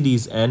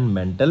NCDs and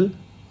mental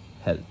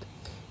health?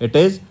 It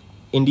is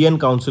Indian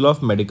Council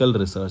of Medical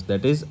Research,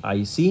 that is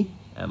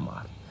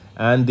ICMR,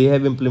 and they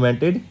have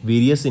implemented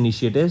various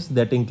initiatives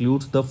that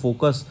includes the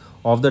focus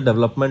of the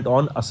development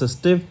on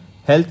assistive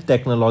health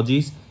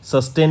technologies,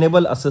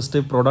 sustainable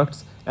assistive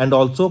products, and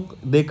also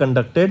they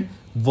conducted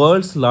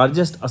world's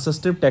largest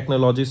assistive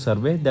technology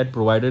survey that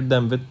provided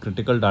them with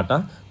critical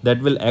data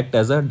that will act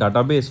as a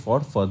database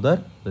for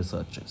further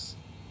researches.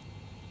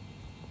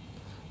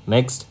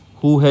 Next,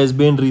 who has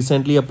been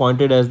recently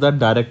appointed as the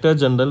Director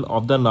General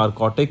of the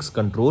Narcotics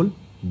Control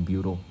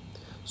Bureau?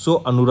 So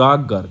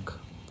Anurag Garg,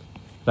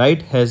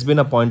 right, has been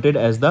appointed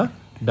as the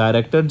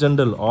Director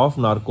General of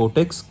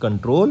Narcotics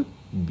Control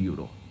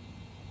Bureau.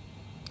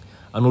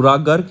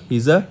 Anurag Garg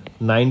is a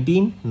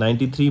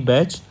 1993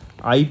 batch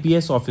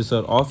IPS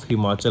officer of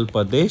Himachal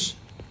Pradesh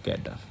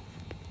cadre.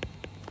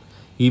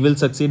 He will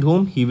succeed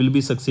whom? He will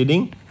be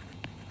succeeding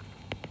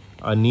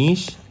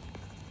Anish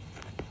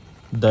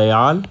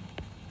Dayal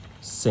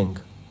Singh.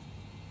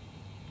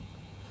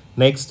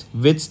 Next,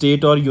 which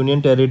state or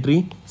union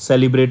territory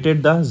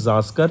celebrated the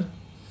Zaskar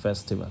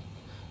festival?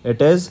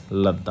 It is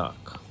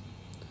Ladakh.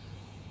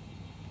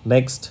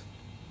 Next,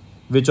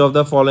 which of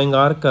the following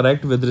are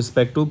correct with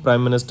respect to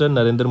Prime Minister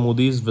Narendra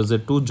Modi's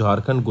visit to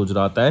Jharkhand,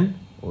 Gujarat and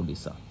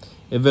Odisha?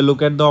 If we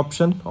look at the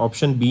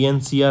option B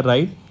and C are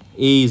right,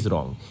 A is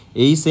wrong.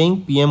 A is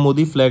saying PM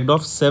Modi flagged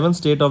off 7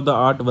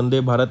 state-of-the-art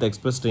Vande Bharat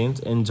Express trains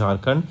in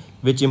Jharkhand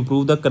which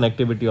improve the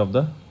connectivity of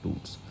the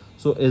routes.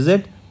 So is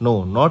it?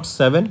 No, not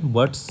 7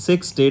 but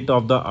 6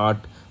 state-of-the-art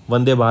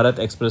Vande Bharat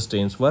Express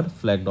trains were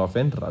flagged off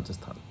in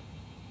Rajasthan.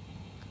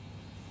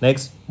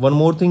 Next, one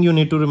more thing you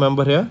need to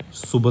remember here,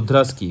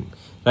 Subhadra scheme.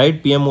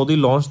 Right, PM Modi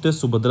launched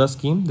this Subhadra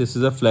scheme. This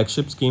is a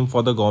flagship scheme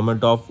for the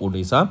government of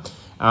Odisha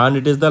and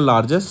it is the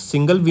largest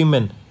single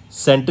women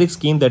centric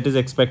scheme that is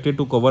expected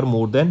to cover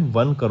more than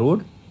 1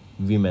 crore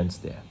women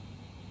there.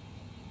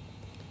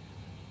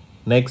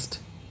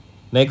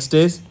 Next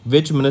is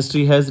which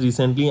ministry has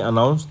recently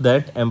announced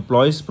that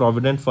Employees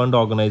Provident Fund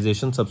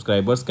Organization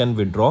subscribers can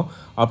withdraw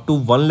up to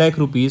 1 lakh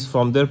rupees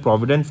from their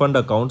Provident Fund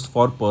accounts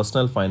for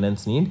personal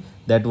finance need,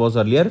 that was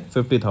earlier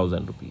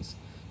 50,000 rupees.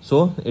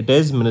 So it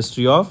is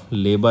Ministry of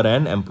Labor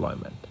and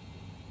Employment.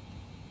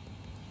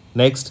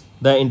 Next,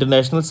 the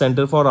International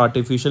Center for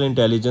Artificial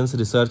Intelligence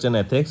Research and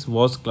Ethics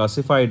was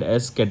classified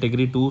as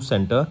Category 2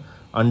 Center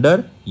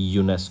under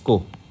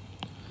UNESCO.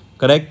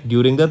 Correct,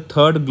 during the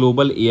 3rd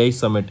Global AI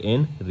Summit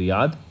in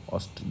Riyadh,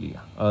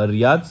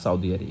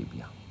 Saudi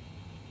Arabia.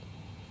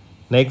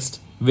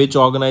 Next, which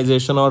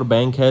organization or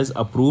bank has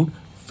approved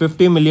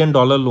 $50 million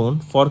loan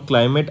for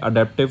climate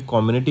adaptive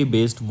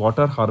community-based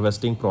water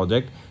harvesting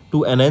project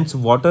to enhance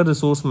water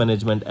resource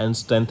management and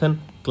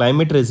strengthen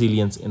climate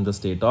resilience in the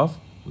state of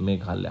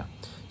Meghalaya?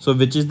 So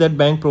which is that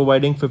bank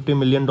providing $50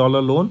 million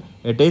loan?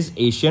 It is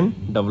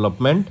Asian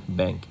Development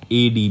Bank,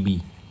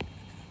 ADB.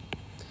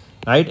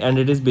 Right, and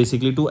it is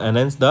basically to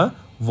enhance the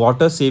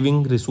water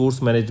saving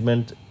resource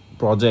management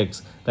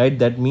projects. Right,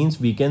 that means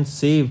we can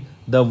save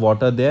the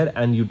water there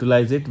and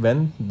utilize it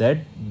when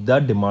the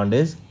demand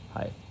is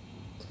high.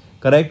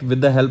 Correct, with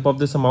the help of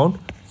this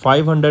amount,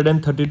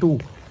 532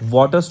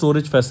 water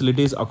storage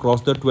facilities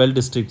across the 12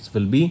 districts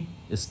will be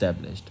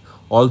established.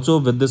 Also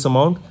with this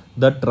amount,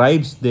 the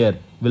tribes there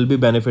will be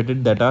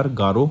benefited that are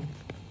Garo,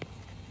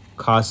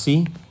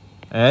 Khasi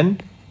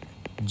and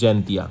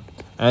Jaintia,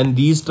 and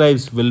these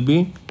tribes will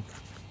be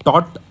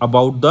taught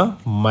about the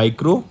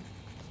micro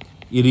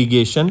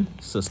irrigation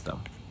system.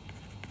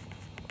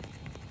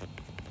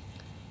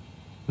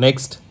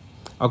 Next,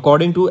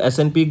 according to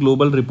S&P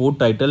Global report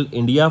titled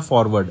India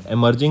Forward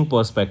Emerging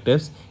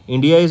Perspectives,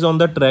 India is on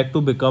the track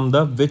to become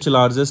the which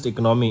largest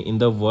economy in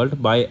the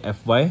world by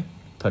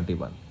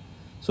FY31.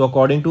 So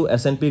according to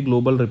S&P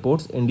Global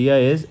reports, India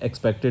is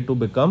expected to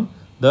become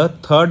the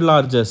 3rd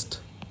largest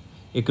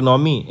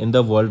economy in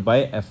the world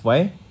by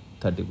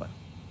FY31.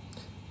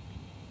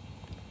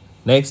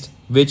 Next,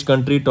 which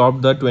country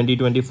topped the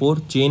 2024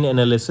 Chain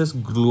Analysis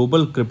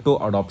Global Crypto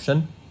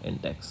Adoption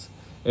Index?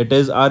 It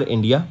is our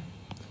India.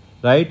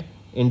 Right,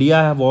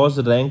 India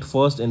was ranked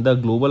first in the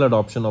global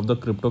adoption of the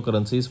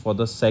cryptocurrencies for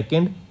the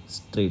 2nd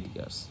straight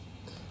years.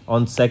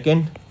 On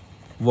 2nd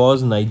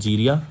was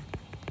Nigeria.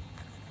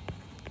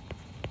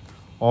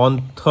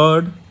 On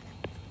 3rd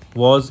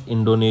was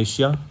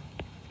Indonesia.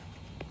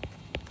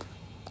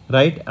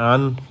 Right,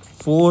 and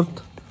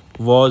 4th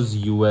was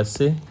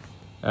USA.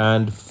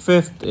 And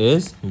 5th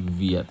is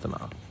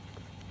Vietnam.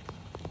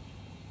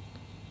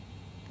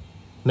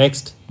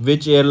 Next,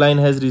 which airline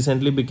has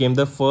recently become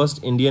the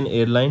first Indian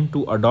airline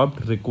to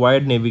adopt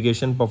required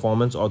navigation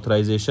performance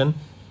authorization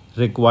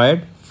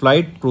required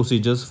flight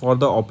procedures for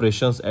the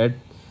operations at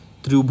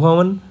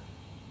Tribhuvan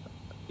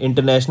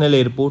International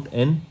Airport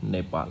in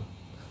Nepal?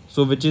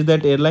 So which is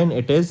that airline?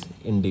 It is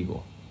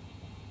Indigo.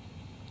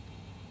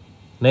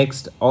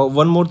 Next,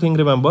 one more thing,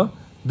 remember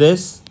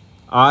this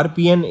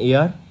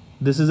RPN-AR.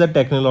 This is a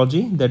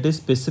technology that is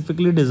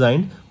specifically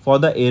designed for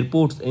the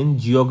airports in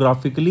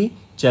geographically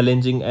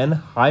challenging and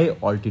high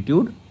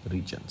altitude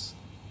regions.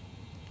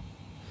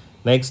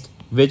 Next,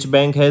 which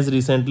bank has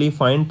recently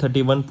fined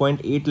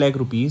 31.8 lakh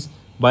rupees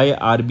by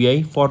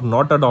RBI for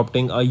not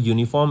adopting a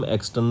uniform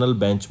external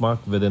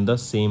benchmark within the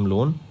same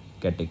loan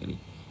category.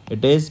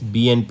 It is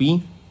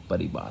BNP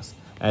Paribas,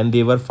 and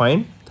they were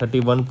fined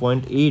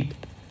 31.8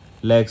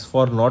 lakhs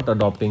for not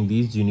adopting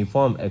these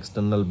uniform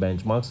external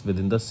benchmarks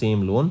within the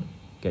same loan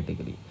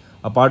category.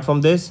 Apart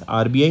from this,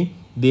 RBI,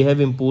 they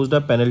have imposed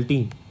a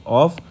penalty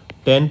of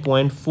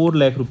 10.4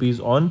 lakh rupees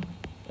on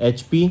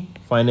HP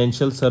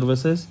Financial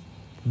Services.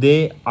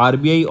 The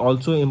RBI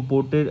also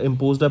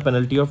imposed a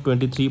penalty of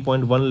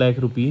 23.1 lakh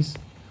rupees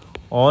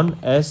on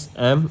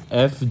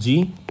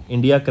SMFG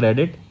India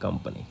Credit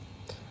Company,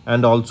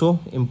 and also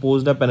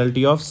imposed a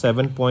penalty of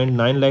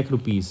 7.9 lakh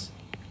rupees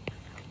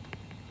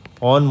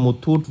on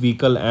Muthoot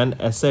Vehicle and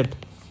Asset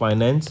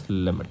Finance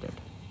Limited.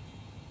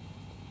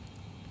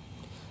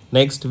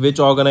 Next, which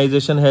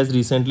organization has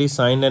recently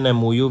signed an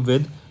MOU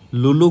with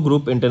Lulu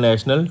Group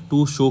International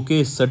to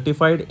showcase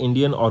certified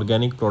Indian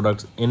organic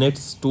products in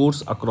its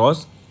stores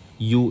across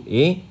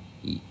UAE?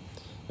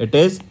 It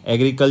is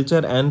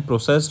Agriculture and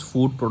Processed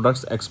Food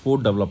Products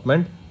Export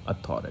Development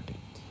Authority.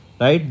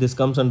 Right? This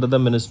comes under the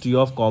Ministry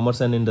of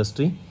Commerce and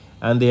Industry,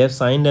 and they have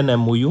signed an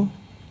MOU.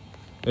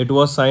 It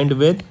was signed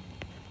with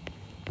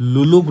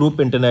Lulu Group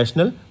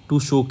International to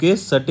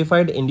showcase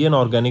certified Indian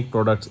organic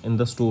products in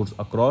the stores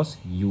across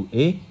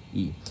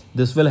UAE.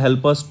 This will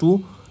help us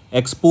to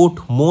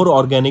export more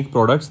organic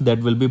products that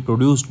will be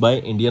produced by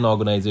Indian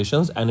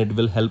organizations, and it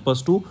will help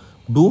us to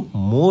do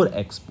more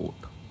export.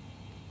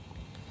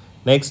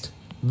 Next,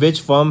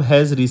 which firm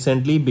has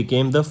recently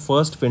become the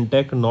first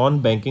fintech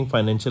non-banking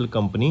financial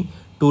company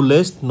to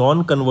list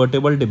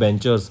non-convertible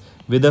debentures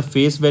with a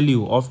face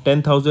value of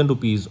 10,000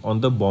 rupees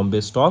on the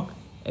Bombay Stock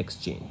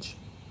Exchange?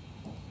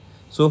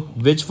 So,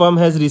 which firm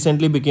has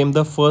recently become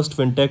the first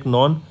fintech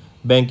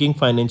non-banking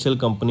financial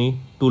company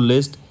to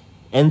list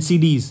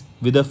NCDs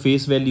with a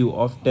face value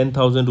of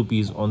 10,000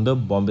 rupees on the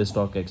Bombay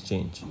Stock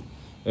Exchange?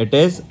 It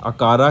is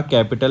Akara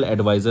Capital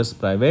Advisors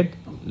Private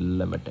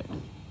Limited.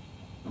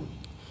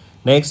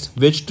 Next,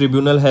 which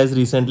tribunal has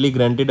recently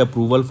granted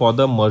approval for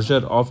the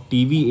merger of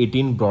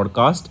TV18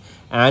 Broadcast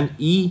and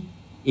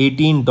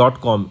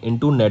E18.com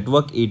into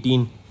Network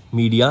 18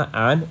 Media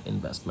and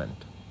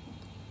Investment?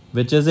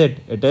 Which is it?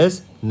 It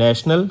is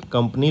National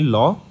Company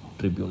Law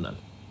Tribunal.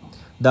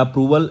 The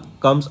approval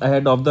comes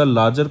ahead of the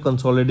larger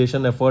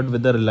consolidation effort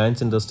with the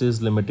Reliance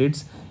Industries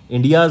Limited's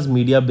India's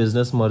media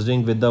business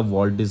merging with the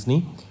Walt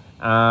Disney,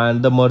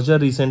 and the merger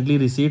recently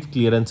received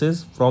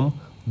clearances from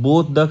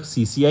both the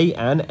CCI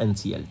and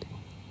NCLT.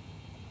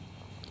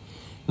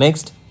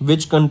 Next,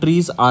 which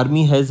country's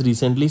army has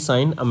recently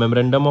signed a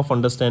memorandum of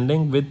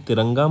understanding with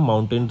Tiranga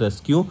Mountain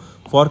Rescue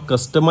for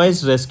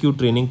customized rescue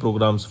training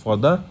programs for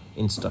the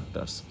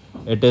instructors?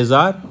 It is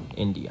our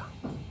India.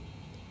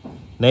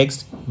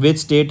 Next, which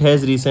state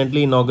has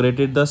recently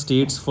inaugurated the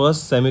state's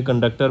first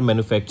semiconductor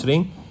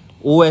manufacturing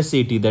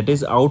OSAT, that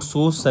is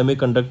outsourced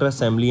semiconductor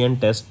assembly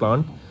and test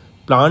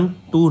plant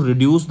to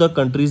reduce the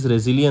country's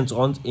reliance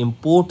on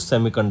import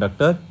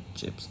semiconductor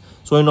chips?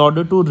 So in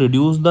order to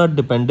reduce the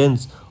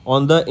dependence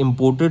on the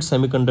imported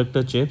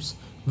semiconductor chips,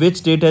 which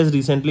state has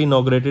recently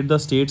inaugurated the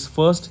state's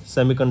first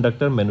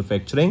semiconductor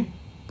manufacturing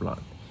plant?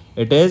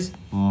 It is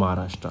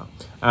Maharashtra.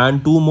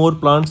 And two more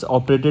plants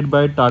operated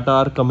by Tata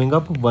are coming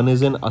up. One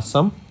is in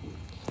Assam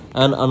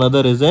and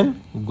another is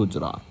in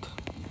Gujarat.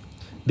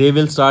 They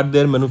will start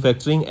their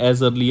manufacturing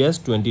as early as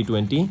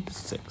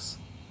 2026.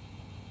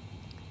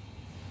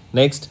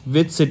 Next,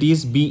 which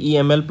city's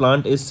BEML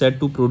plant is set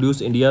to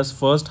produce India's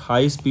first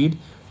high-speed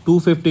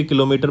 250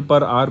 km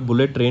per hour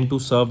bullet train to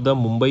serve the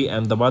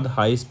Mumbai-Ahmedabad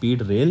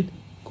high-speed rail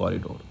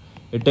corridor?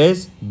 It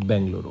is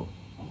Bengaluru.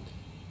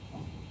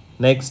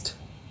 Next,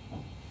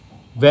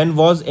 when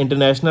was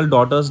International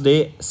Daughters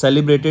Day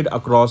celebrated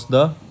across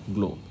the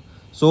globe?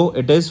 So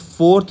it is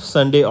 4th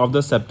Sunday of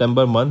the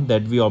September month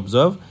that we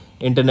observe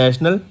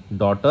International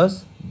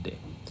Daughters Day.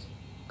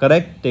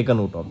 Correct? Take a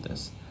note of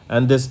this.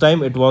 And this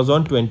time it was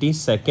on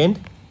 22nd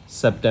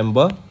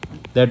September.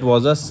 That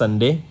was a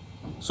Sunday.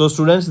 So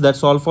students,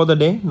 that's all for the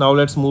day. Now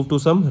let's move to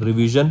some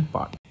revision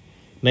part.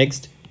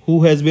 Next,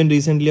 who has been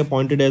recently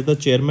appointed as the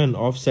chairman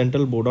of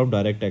Central Board of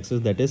Direct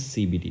Taxes, that is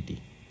CBDT?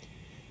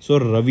 So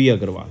Ravi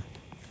Agarwal.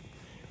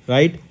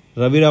 Right?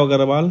 Ravi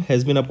Agarwal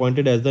has been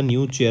appointed as the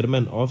new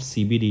chairman of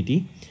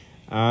CBDT,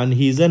 and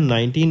he is a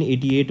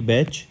 1988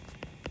 batch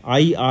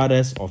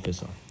IRS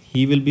officer.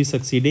 He will be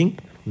succeeding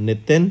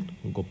Nitin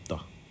Gupta.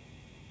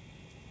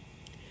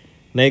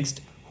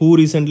 Next, who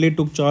recently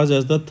took charge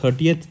as the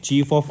 30th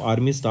Chief of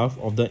Army Staff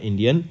of the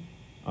Indian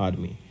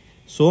Army?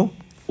 So,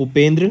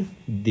 Upendra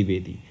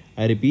Dwivedi.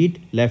 I repeat,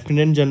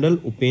 Lieutenant General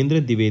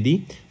Upendra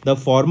Dwivedi, the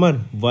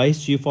former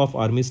Vice Chief of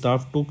Army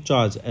Staff, took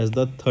charge as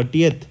the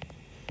 30th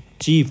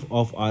Chief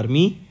of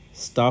Army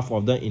Staff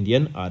of the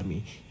Indian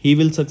Army. He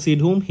will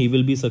succeed whom? He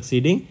will be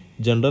succeeding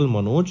General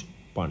Manoj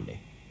Pandey.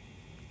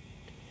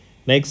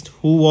 Next,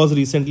 who was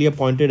recently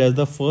appointed as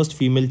the first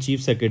female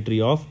Chief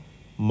Secretary of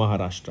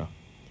Maharashtra?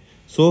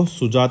 So,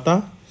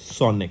 Sujata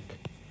Sonik,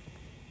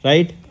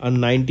 right? A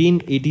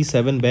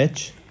 1987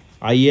 batch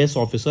IAS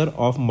officer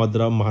of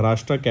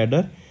Maharashtra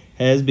cadre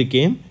has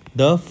become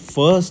the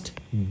first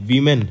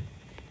women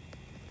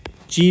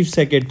Chief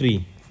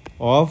Secretary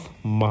of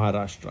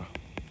Maharashtra.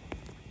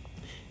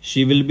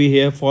 She will be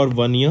here for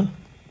 1 year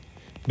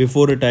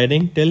before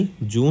retiring till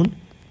June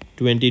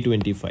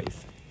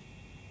 2025.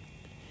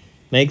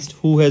 Next,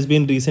 who has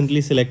been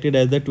recently selected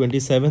as the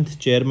 27th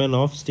chairman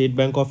of State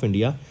Bank of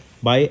India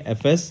by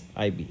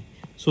FSIB.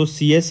 So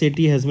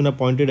CSAT has been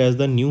appointed as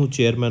the new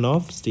chairman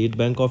of State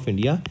Bank of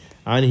India,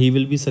 and he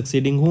will be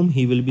succeeding whom?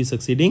 He will be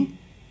succeeding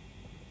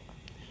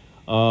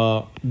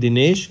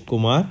Dinesh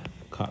Kumar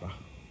Khara.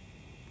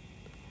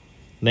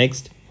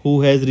 Next,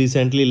 who has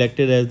recently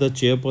elected as the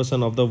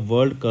chairperson of the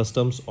World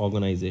Customs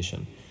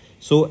Organization.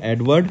 So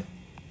Edward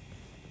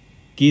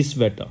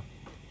Kieswetter,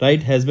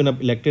 right, has been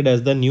elected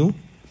as the new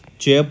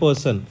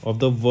chairperson of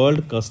the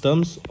World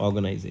Customs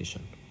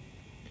Organization.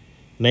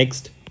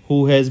 Next,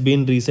 who has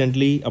been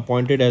recently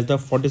appointed as the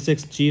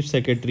 46th Chief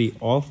Secretary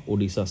of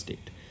Odisha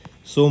State.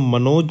 So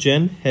Manoj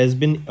Jain has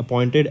been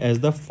appointed as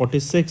the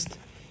 46th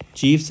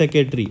Chief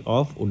Secretary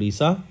of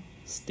Odisha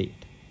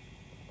State.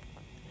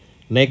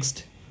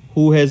 Next,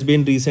 who has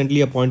been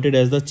recently appointed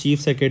as the Chief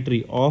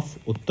Secretary of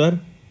Uttar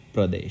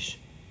Pradesh.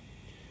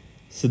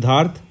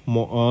 Siddharth,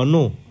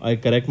 I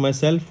correct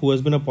myself, who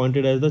has been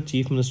appointed as the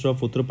Chief Minister of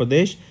Uttar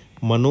Pradesh.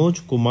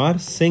 Manoj Kumar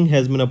Singh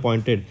has been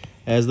appointed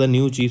as the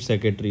new Chief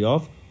Secretary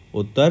of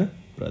Uttar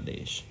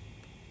Pradesh.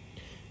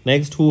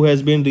 Next, who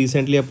has been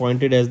recently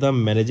appointed as the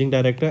Managing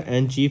Director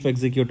and Chief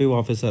Executive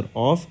Officer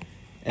of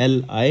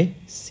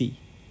LIC.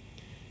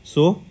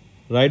 So,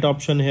 right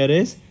option here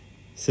is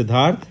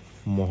Siddharth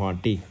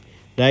Mohati.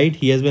 Right,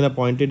 he has been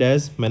appointed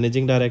as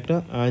Managing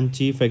Director and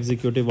Chief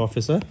Executive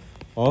Officer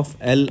of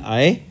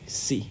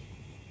LIC.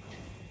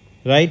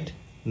 Right,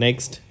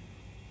 next.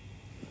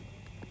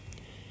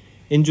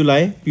 In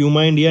July,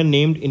 Puma India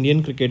named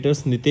Indian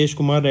cricketers Nitesh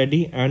Kumar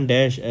Reddy and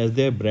Dash as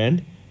their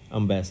brand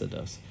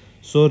ambassadors.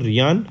 So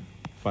Riyan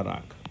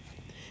Parag.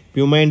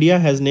 Puma India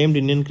has named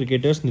Indian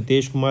cricketers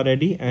Nitesh Kumar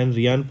Reddy and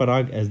Riyan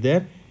Parag as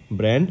their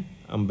brand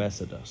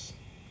ambassadors.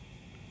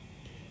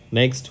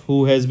 Next,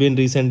 who has been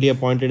recently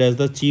appointed as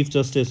the Chief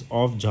Justice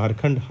of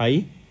Jharkhand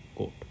High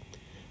Court.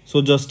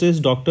 So Justice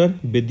Dr.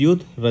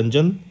 Bidyut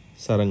Ranjan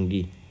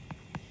Sarangi,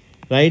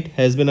 right,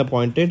 has been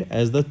appointed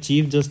as the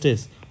Chief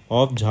Justice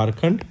of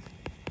Jharkhand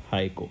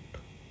High Court.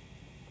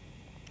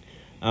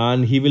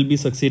 And he will be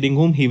succeeding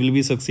whom? He will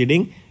be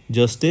succeeding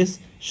Justice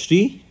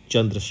Shri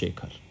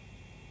Chandrasekhar.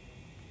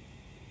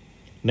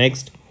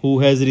 Next, who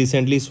has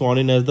recently sworn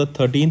in as the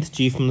 13th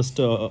Chief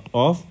Minister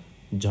of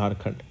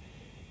Jharkhand.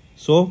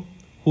 So,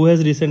 who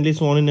has recently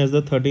sworn in as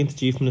the 13th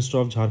Chief Minister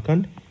of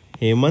Jharkhand?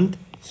 Hemant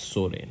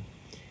Soren.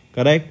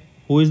 Correct.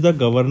 Who is the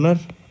Governor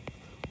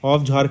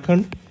of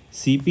Jharkhand?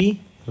 CP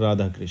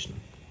Radhakrishnan.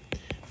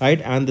 Right,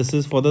 and this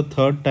is for the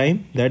third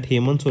time that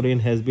Hemant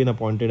Soren has been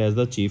appointed as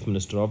the Chief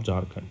Minister of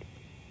Jharkhand.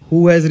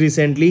 Who has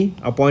recently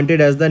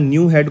appointed as the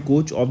new head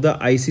coach of the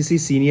ICC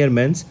Senior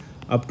Men's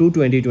up to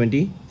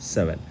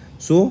 2027.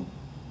 So,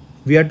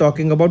 we are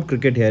talking about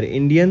cricket here.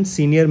 Indian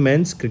Senior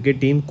Men's Cricket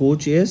Team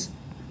coach is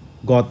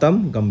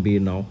Gautam Gambhir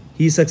now.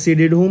 He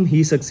succeeded whom?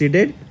 He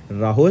succeeded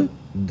Rahul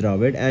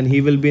Dravid, and he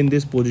will be in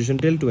this position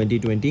till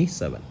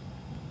 2027.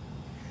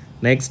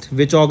 Next,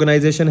 which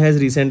organization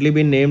has recently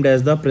been named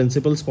as the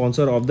principal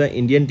sponsor of the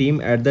Indian team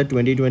at the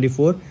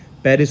 2024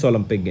 Paris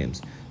Olympic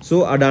Games?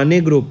 So,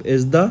 Adani Group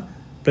is the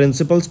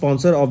principal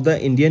sponsor of the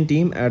Indian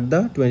team at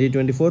the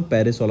 2024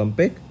 Paris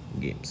Olympic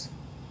Games.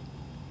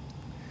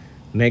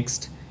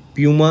 Next,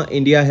 Puma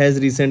India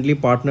has recently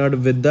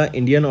partnered with the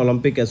Indian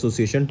Olympic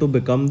Association to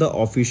become the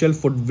official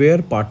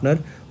footwear partner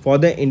for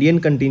the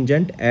Indian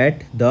contingent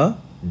at the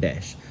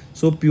Dash.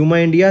 So Puma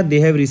India, they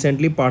have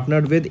recently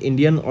partnered with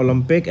Indian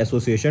Olympic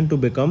Association to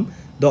become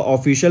the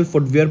official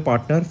footwear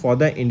partner for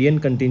the Indian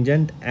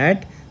contingent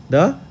at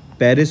the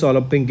Paris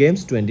Olympic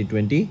Games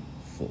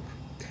 2024.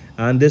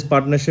 And this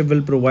partnership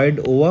will provide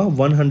over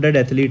 100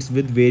 athletes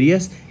with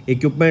various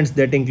equipments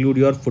that include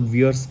your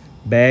footwears,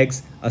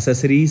 bags,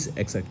 accessories,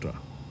 etc.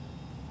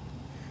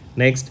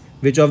 Next,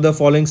 which of the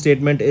following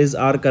statement is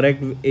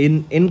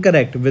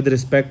incorrect with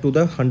respect to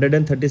the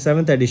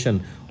 137th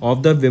edition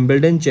of the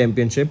Wimbledon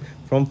Championship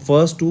from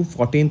 1st to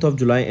 14th of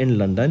July in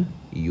London,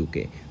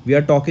 UK? We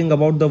are talking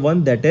about the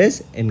one that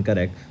is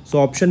incorrect. So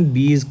option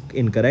B is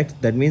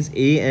incorrect. That means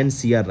A and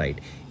C are right.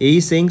 A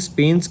is saying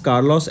Spain's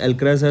Carlos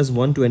Alcaraz has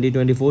won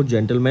 2024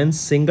 gentlemen's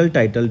single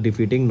title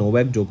defeating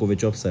Novak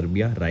Djokovic of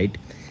Serbia. Right.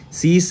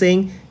 C is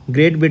saying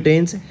Great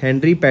Britain's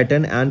Henry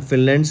Patton and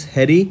Finland's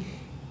Harry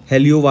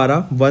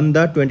Heliovara won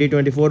the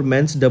 2024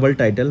 men's double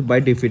title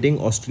by defeating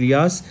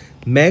Austria's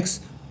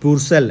Max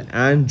Purcell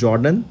and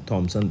Jordan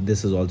Thompson.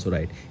 This is also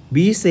right.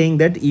 B is saying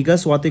that Iga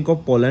Swiatek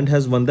of Poland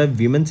has won the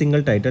women's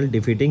single title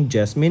defeating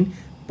Jasmine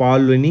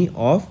Paolini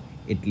of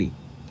Italy.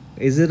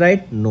 Is it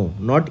right? No,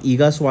 not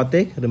Iga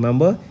Swiatek.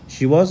 Remember,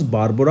 she was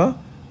Barbara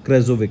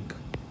Krejcikovic.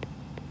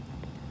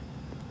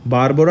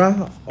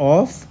 Barbara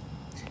of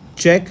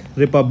Czech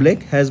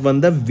Republic has won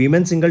the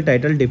women's single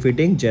title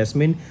defeating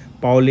Jasmine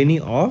Paolini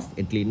of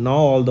Italy. Now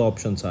all the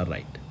options are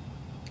right.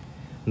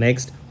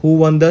 Next, who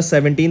won the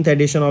 17th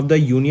edition of the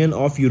Union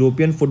of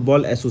European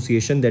Football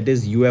Association, that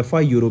is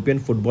UEFA European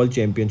Football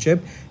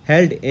Championship,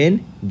 held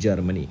in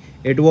Germany.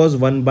 It was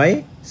won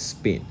by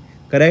Spain.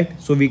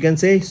 Correct? So we can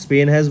say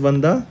Spain has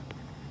won the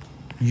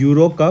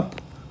Euro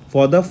Cup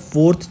for the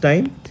 4th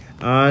time,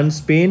 and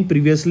Spain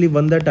previously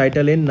won the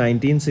title in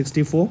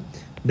 1964,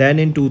 then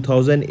in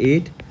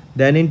 2008,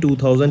 then in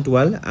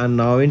 2012, and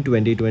now in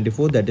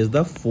 2024. That is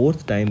the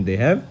 4th time they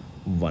have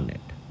won it.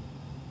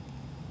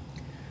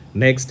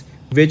 Next,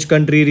 which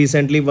country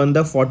recently won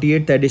the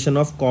 48th edition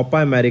of Copa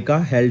America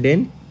held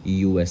in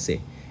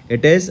USA?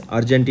 It is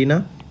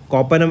Argentina.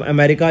 Copa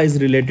America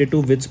is related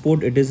to which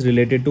sport? It is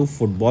related to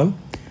football.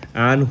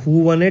 And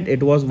who won it?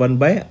 It was won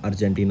by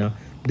Argentina.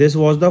 This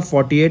was the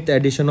 48th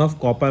edition of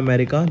Copa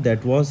America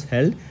that was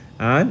held,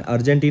 and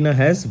Argentina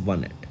has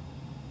won it.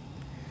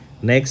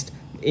 Next,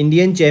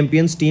 Indian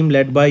champions team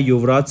led by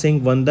Yuvraj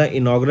Singh won the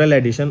inaugural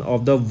edition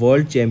of the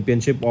World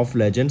Championship of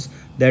Legends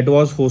that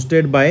was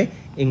hosted by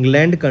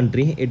England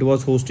country. It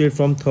was hosted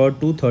from 3rd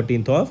to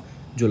 13th of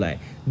July.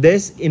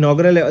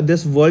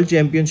 This World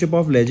Championship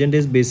of Legend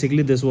is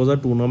basically, this was a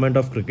tournament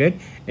of cricket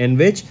in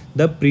which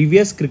the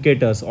previous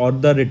cricketers or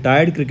the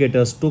retired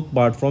cricketers took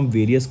part from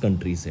various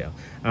countries here,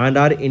 and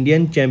our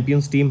Indian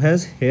champions team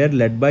has here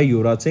led by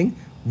Yuvraj Singh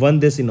won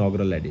this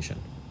inaugural edition.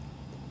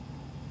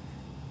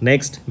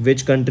 Next,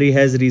 which country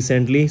has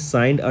recently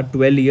signed a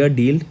 12-year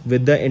deal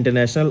with the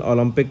International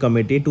Olympic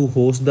Committee to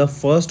host the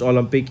first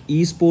Olympic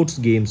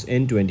esports games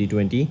in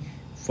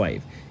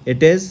 2025?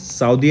 It is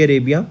Saudi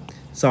Arabia.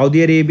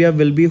 Saudi Arabia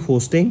will be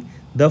hosting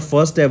the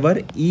first ever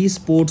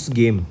esports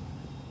game,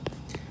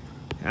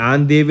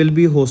 and they will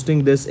be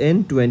hosting this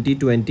in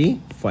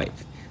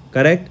 2025.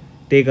 Correct?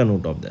 Take a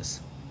note of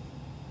this.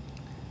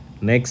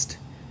 Next,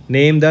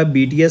 name the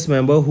BTS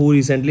member who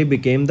recently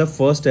became the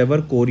first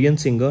ever Korean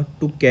singer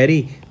to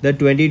carry the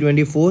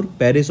 2024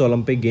 Paris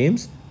Olympic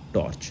Games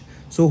torch.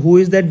 So who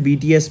is that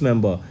BTS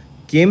member?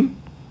 Kim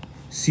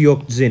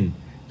Seokjin,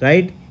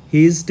 right?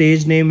 His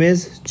stage name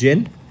is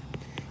Jin.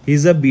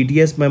 He's a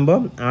BTS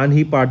member and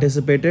he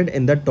participated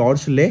in the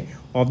torch lay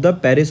of the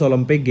Paris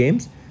Olympic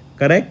Games.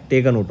 Correct?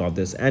 Take a note of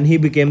this. And he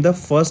became the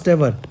first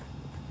ever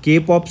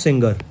K-pop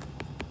singer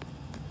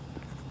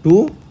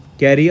to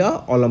carry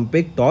a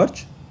Olympic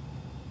torch.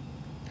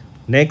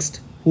 Next,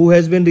 who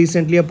has been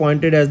recently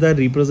appointed as the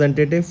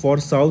representative for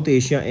South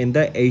Asia in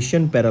the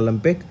Asian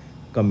Paralympic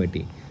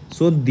Committee?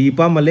 So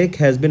Deepa Malik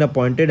has been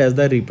appointed as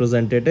the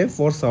representative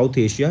for South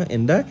Asia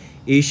in the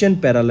Asian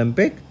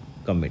Paralympic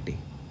Committee.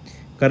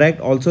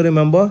 Correct? Also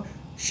remember,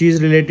 she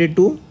is related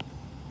to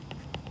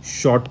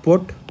shot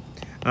put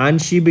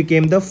and she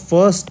became the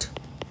first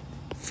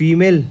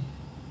female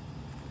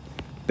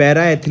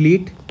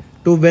para-athlete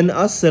to win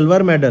a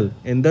silver medal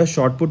in the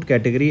shot put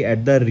category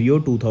at the Rio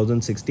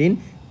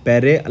 2016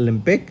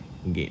 Paralympic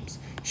Games.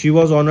 She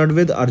was honored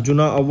with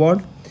Arjuna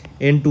Award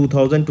in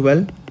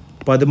 2012,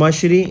 Padma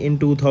Shri in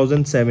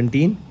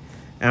 2017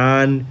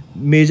 and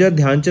Major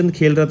Dhyanchand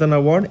Khel Ratan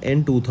Award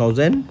in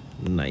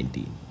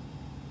 2019.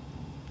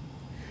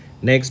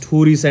 Next,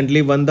 who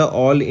recently won the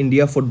All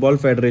India Football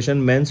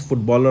Federation Men's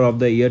Footballer of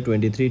the Year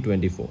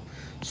 23-24?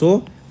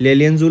 So,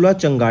 Lelianzula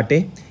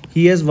Changate,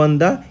 he has won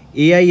the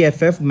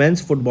AIFF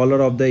Men's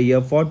Footballer of the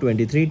Year for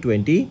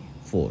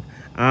 23-24.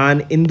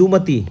 And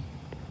Indumati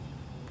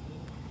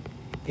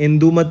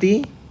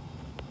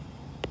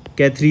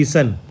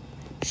Catherison,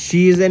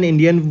 she is an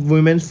Indian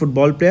women's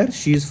football player.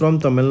 She is from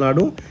Tamil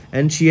Nadu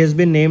and she has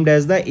been named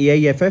as the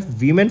AIFF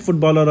Women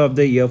Footballer of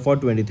the Year for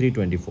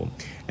 23-24.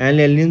 And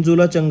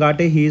Lelianzula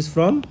Changate, he is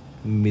from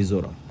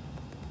Mizoram.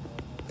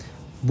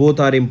 Both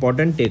are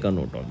important. Take a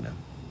note of them.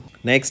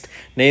 Next,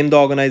 name the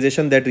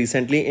organization that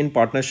recently in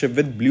partnership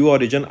with Blue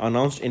Origin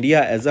announced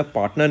India as a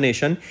partner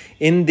nation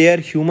in their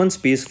human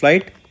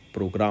spaceflight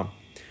program.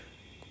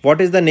 What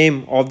is the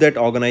name of that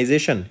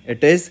organization?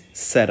 It is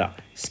SERA,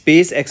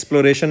 Space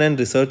Exploration and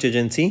Research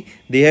Agency.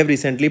 They have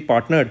recently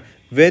partnered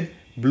with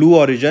Blue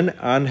Origin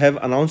and have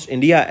announced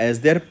India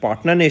as their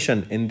partner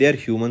nation in their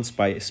human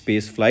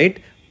space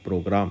flight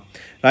program.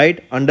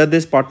 Right? Under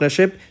this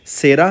partnership,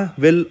 SERA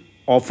will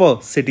offer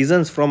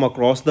citizens from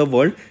across the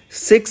world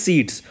 6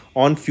 seats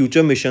on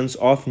future missions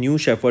of New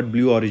Shepard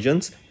Blue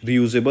Origin's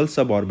reusable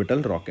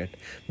suborbital rocket.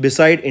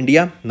 Beside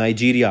India,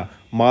 Nigeria,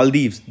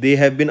 Maldives, they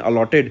have been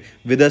allotted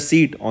with a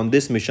seat on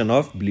this mission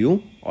of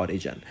Blue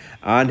Origin.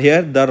 And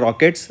here the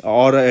rockets,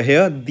 or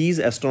here these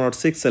astronauts,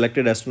 6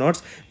 selected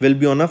astronauts, will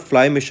be on a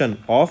fly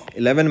mission of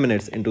 11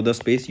 minutes into the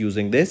space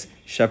using this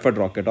Shepard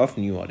rocket of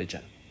New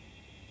Origin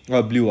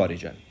or Blue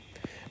Origin.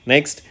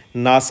 Next,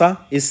 NASA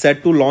is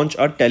set to launch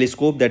a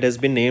telescope that has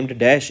been named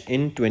DASH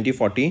in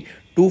 2040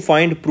 to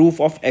find proof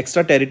of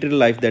extraterrestrial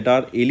life that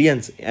are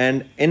aliens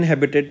and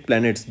inhabited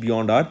planets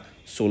beyond our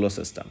solar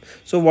system.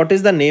 So what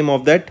is the name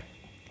of that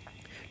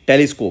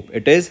telescope?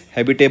 It is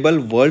Habitable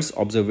Worlds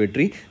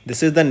Observatory.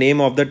 This is the name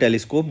of the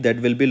telescope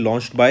that will be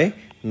launched by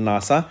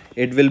NASA.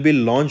 It will be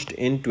launched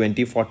in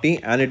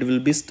 2040 and it will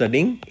be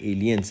studying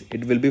aliens.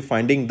 It will be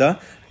finding the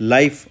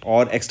life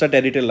or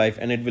extraterrestrial life,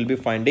 and it will be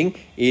finding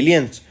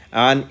aliens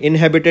and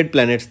inhabited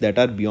planets that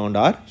are beyond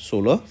our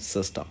solar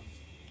system.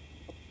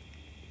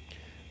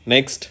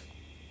 Next,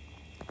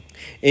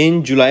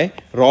 in July,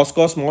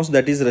 Roscosmos,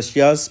 that is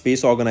Russia's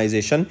space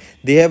organization,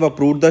 they have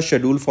approved the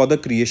schedule for the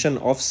creation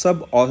of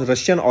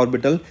Russian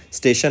orbital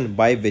station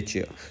by which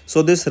year?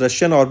 So this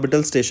Russian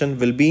orbital station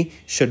will be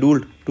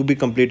scheduled to be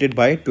completed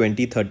by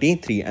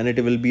 2033 and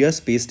it will be a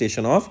space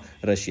station of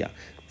Russia.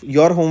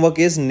 Your homework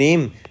is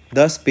name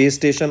the space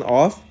station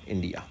of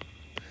India.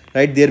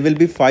 Right, there will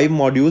be 5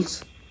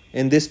 modules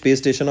in this space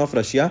station of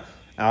Russia,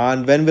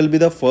 and when will be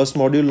the first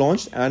module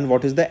launched and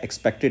what is the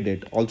expected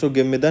date? Also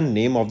give me the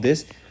name of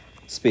this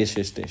space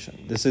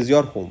station. This is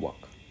your homework.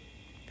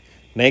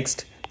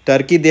 Next,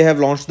 Turkey, they have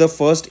launched the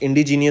first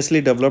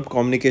indigenously developed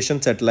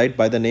communication satellite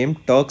by the name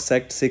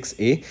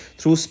TurkSat-6A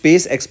through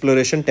space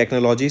exploration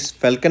technologies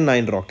Falcon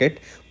 9 rocket.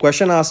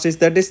 Question asked is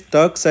that is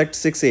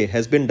TurkSat-6A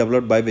has been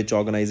developed by which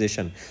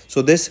organization?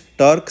 So this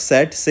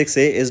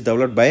TurkSat-6A is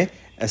developed by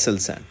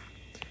Aselsan.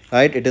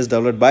 Right, it is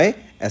developed by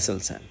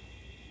Aselsan.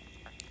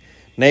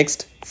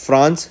 Next,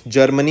 France,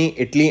 Germany,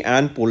 Italy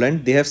and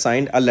Poland, they have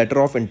signed a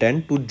letter of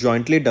intent to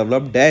jointly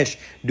develop Dash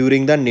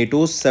during the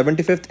NATO's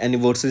 75th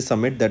anniversary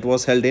summit that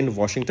was held in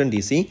Washington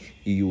DC,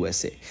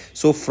 USA.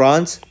 So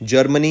France,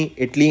 Germany,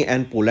 Italy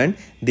and Poland,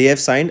 they have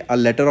signed a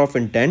letter of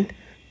intent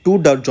to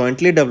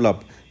jointly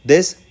develop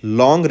this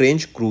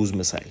long-range cruise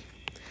missile.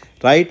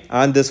 Right,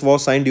 and this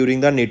was signed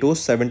during the NATO's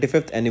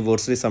 75th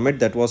anniversary summit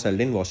that was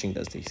held in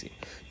Washington DC.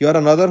 Your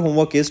another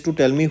homework is to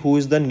tell me who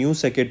is the new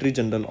Secretary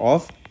General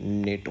of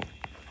NATO.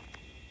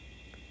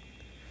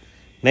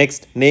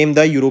 Next, name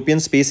the European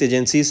Space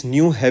Agency's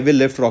new heavy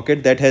lift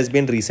rocket that has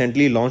been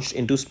recently launched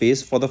into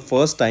space for the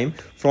first time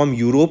from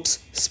Europe's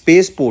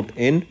spaceport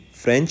in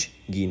French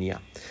Guiana.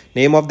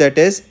 Name of that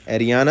is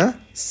Ariane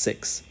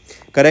 6.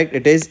 Correct,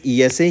 it is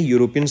ESA,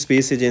 European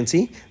Space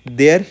Agency.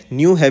 Their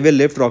new heavy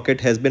lift rocket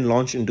has been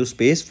launched into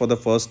space for the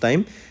first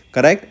time.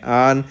 Correct,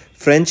 and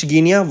French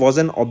Guiana was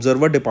an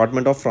observer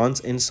department of France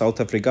in South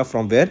Africa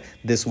from where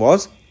this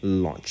was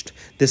launched.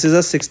 This is a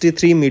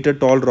 63-meter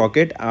tall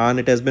rocket and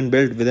it has been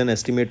built with an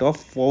estimate of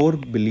 4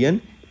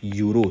 billion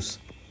euros.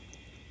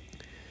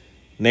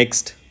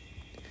 Next,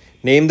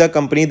 name the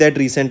company that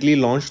recently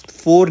launched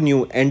 4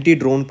 new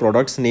anti-drone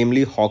products,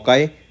 namely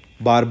Hawkeye,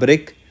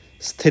 Barbaric,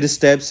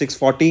 Sthirstep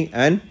 640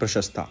 and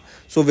Prashastha.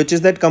 So which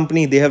is that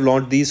company? They have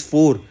launched these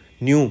 4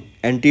 new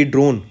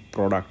anti-drone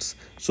products.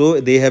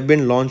 So they have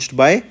been launched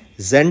by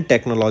Zen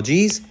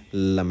Technologies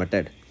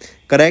Limited.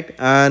 Correct,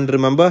 and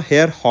remember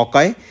here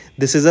Hawkeye,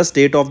 this is a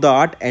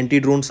state-of-the-art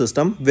anti-drone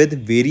system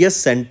with various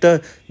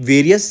sensor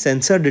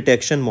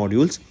detection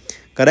modules.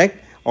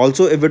 Correct.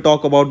 Also, if we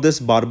talk about this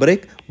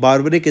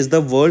Barbaric is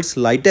the world's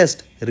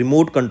lightest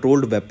remote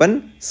controlled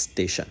weapon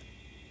station.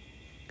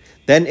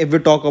 Then if we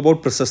talk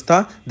about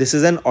Prashastha, this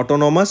is an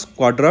autonomous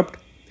quadruped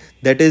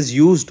that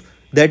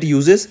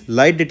uses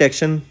light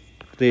detection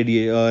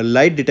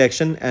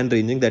and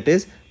ranging, that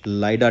is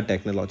LiDAR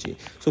technology.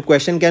 So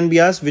question can be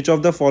asked, which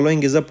of the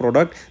following is a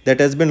product that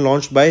has been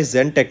launched by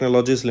Zen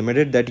Technologies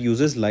Limited that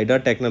uses LiDAR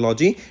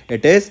technology?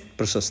 It is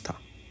Prashastha.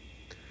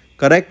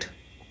 Correct.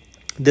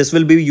 This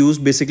will be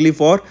used basically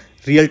for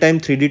real-time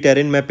 3D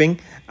terrain mapping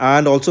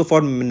and also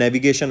for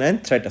navigation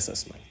and threat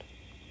assessment.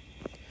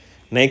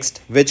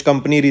 Next, which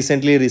company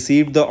recently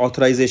received the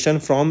authorization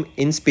from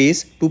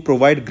InSpace to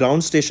provide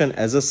ground station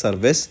as a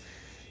service?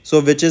 So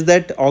which is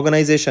that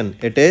organization?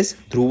 It is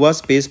Dhruva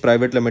Space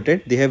Private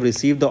Limited. They have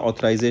received the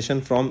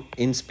authorization from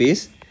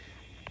InSpace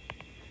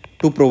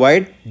to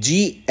provide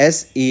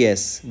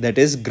GSAS, that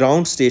is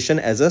ground station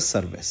as a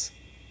service.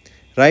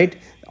 Right.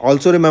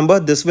 Also remember,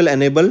 this will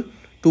enable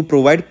to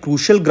provide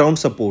crucial ground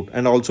support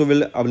and also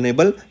will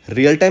enable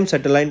real-time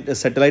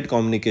satellite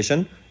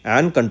communication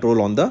and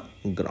control on the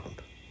ground.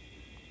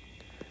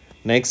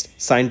 Next,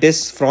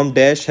 scientists from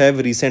Dash have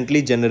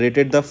recently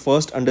generated the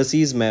first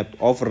underseas map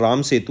of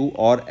Ram Setu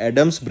or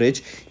Adams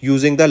Bridge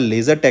using the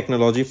laser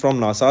technology from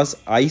NASA's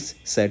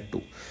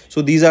ICE-SAT-2.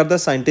 So these are the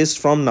scientists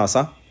from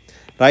NASA,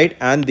 right?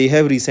 And they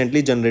have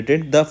recently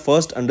generated the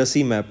first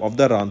undersea map of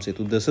the Ram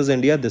Setu. This is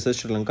India, this is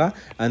Sri Lanka,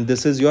 and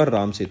this is your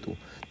Ram Setu.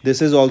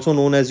 This is also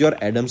known as your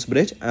Adams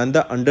Bridge, and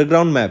the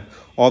underground map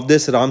of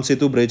this Ram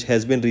Setu bridge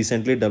has been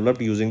recently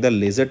developed using the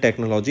laser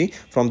technology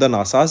from the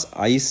NASA's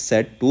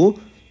ICE-SAT-2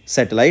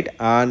 satellite,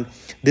 and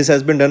this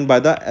has been done by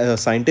the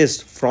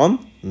scientists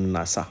from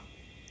NASA.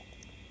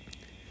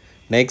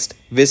 Next,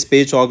 which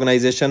space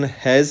organization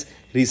has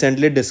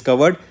recently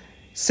discovered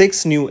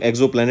 6 new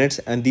exoplanets,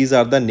 and these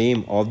are the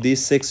name of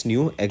these 6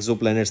 new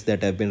exoplanets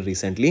that have been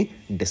recently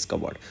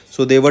discovered.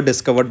 So they were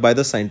discovered by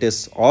the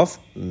scientists of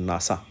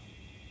NASA.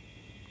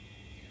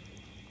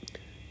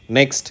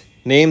 Next,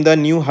 name the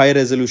new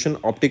high-resolution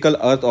optical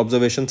Earth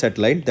observation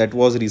satellite that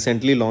was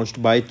recently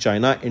launched by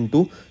China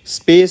into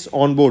space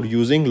on board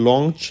using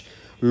Long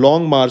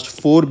March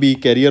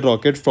 4B carrier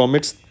rocket from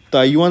its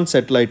Taiwan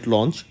Satellite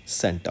Launch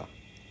Center.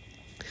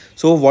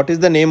 So what is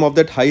the name of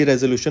that high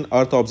resolution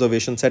Earth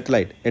observation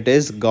satellite? It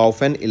is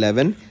Gaofen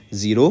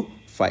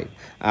 1105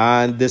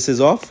 and this is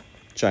of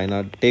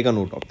China. Take a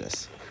note of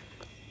this.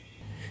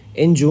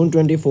 In June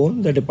 24,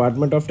 the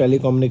Department of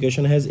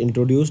Telecommunication has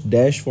introduced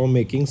Dash for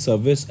making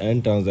service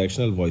and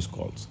transactional voice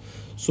calls.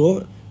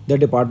 So the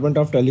Department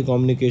of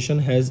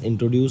Telecommunication has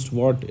introduced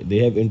what? They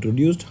have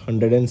introduced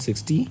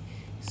 160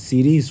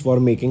 series for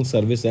making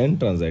service and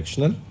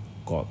transactional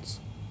calls.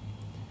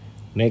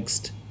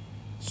 Next,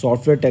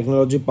 Software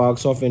Technology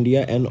Parks of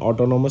India, an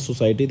autonomous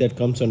society that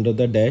comes under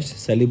the Dash,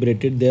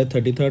 celebrated their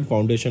 33rd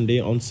Foundation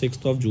Day on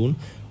 6th of June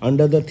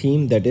under the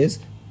theme that is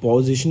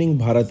positioning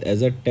Bharat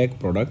as a tech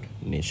product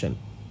nation.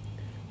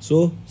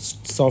 So,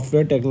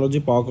 Software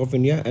Technology Park of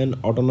India, an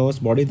autonomous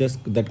body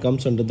that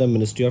comes under the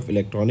Ministry of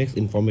Electronics,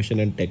 Information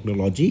and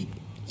Technology,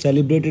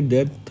 celebrated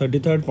their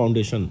 33rd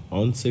foundation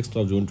on 6th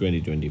of June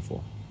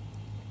 2024.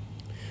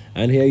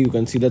 And here you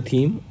can see the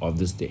theme of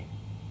this day.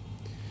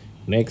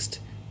 Next,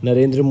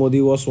 Narendra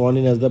Modi was sworn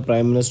in as the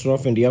Prime Minister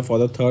of India for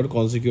the third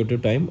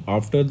consecutive time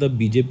after the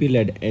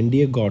BJP-led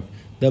NDA got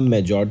the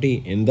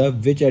majority in the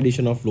which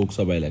edition of Lok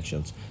Sabha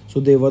elections. So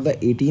they were the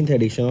 18th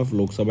edition of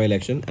Lok Sabha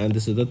election and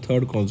this is the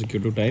third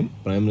consecutive time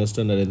Prime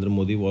Minister Narendra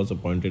Modi was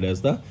appointed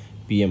as the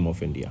PM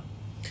of India.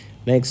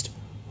 Next,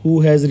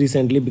 who has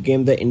recently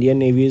become the Indian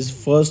Navy's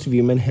first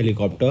women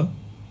helicopter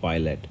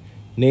pilot?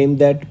 Name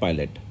that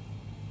pilot.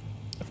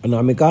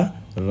 Anamika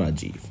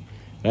Rajiv.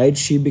 Right,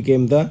 she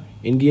became the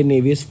Indian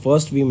Navy's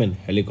first women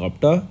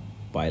helicopter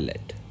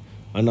pilot.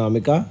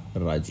 Anamika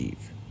Rajiv.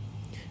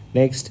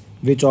 Next,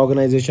 which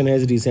organization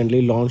has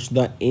recently launched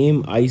the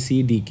AIM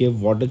ICDK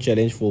Water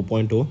Challenge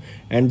 4.0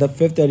 and the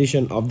 5th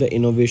edition of the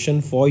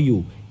Innovation for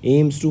You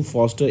aims to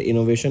foster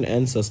innovation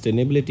and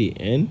sustainability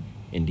in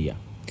India?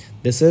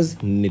 This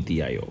is Niti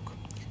Aayog.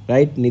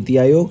 Right, Niti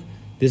Aayog.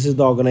 This is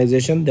the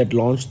organization that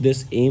launched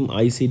this AIM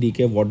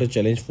ICDK Water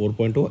Challenge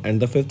 4.0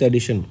 and the 5th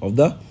edition of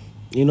the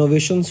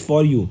Innovations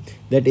for You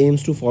that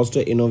aims to foster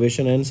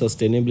innovation and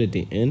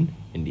sustainability in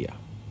India.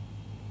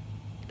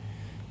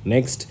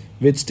 Next,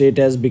 which state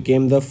has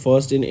become the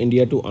first in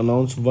India to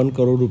announce 1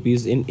 crore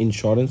rupees in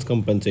insurance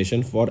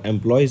compensation for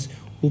employees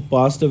who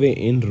passed away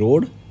in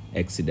road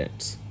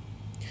accidents?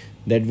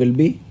 That will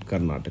be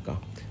Karnataka.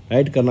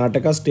 Right,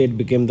 Karnataka state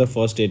became the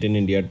first state in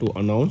India to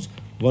announce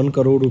 1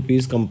 crore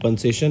rupees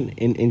compensation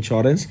in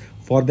insurance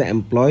for the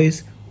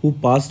employees who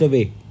passed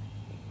away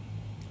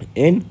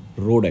in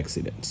road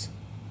accidents.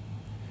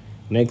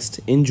 Next,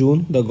 in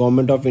June, the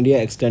Government of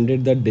India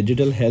extended the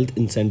Digital Health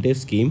Incentive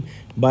Scheme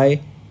by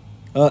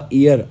a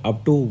year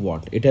up to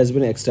what? It has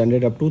been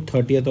extended up to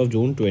 30th of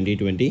June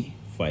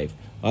 2025.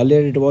 Earlier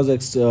it was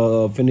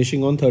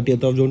finishing on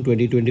 30th of June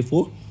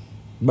 2024,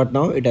 but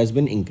now it has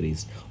been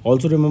increased.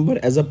 Also remember,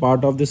 as a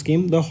part of the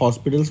scheme, the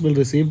hospitals will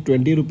receive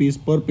 20 rupees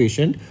per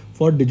patient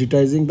for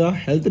digitizing the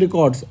health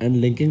records and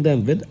linking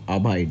them with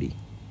Aadhaar ID.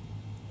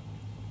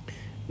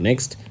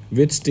 Next,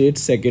 which state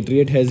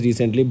secretariat has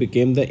recently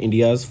become the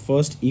India's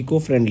first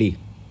eco-friendly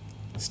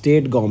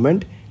state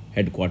government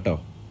headquarter?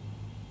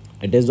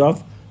 It is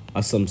of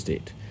Assam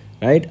state.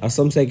 Right,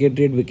 Assam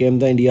secretariat became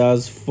the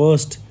India's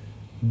first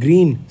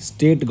green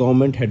state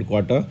government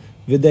headquarter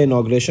with the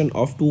inauguration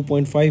of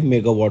 2.5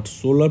 megawatt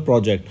solar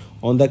project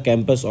on the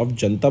campus of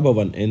Janta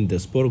Bhavan in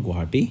Dispur,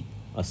 Guwahati,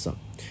 Assam.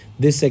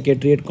 This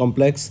secretariat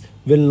complex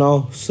will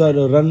now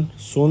run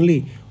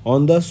solely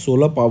on the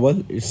solar power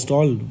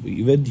installed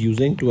with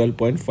using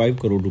 12.5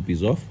 crore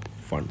rupees of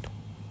fund.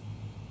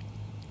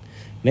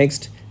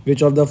 Next,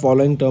 which of the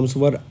following terms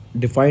were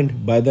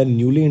defined by the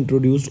newly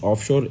introduced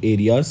Offshore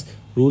Areas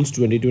Rules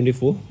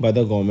 2024 by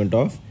the Government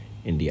of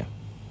India?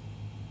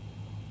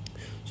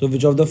 So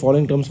which of the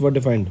following terms were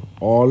defined?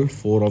 All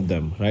four of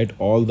them, right?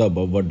 All the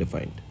above were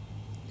defined.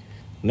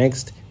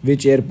 Next,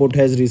 which airport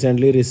has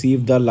recently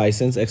received the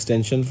license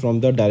extension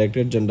from the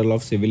Directorate General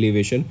of Civil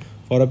Aviation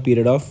for a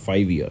period of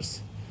 5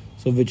 years?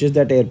 So which is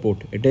that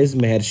airport? It is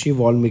Maharshi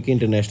Valmiki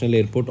International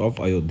Airport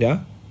of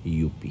Ayodhya,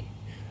 UP.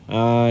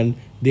 And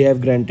they have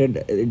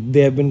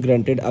been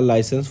granted a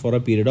license for a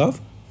period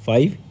of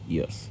 5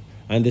 years.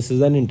 And this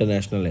is an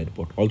international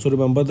airport. Also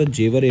remember the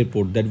Jewar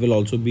Airport that will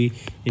also be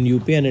in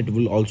UP and it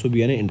will also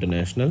be an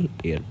international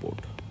airport.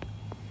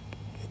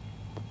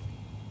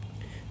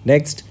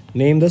 Next,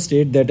 name the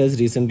state that has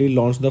recently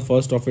launched the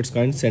first of its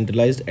kind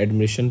centralized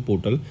admission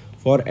portal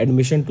for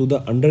admission to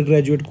the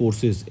undergraduate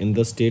courses in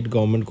the state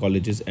government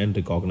colleges and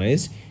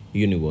recognized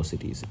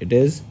universities. It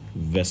is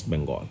West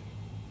Bengal.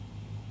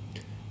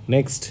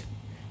 Next,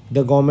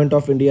 the Government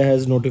of India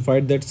has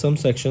notified that some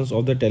sections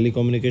of the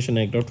Telecommunication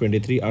Act of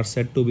 23 are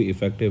set to be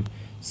effective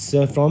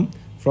from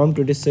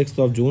 26th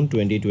of June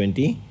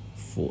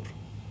 2024.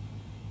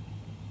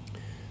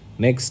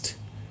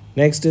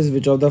 Next is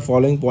which of the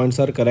following points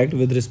are correct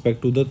with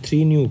respect to the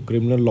 3 new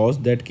criminal laws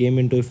that came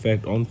into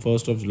effect on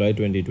 1st of July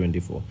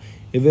 2024.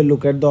 If we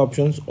look at the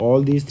options,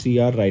 all these 3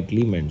 are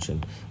rightly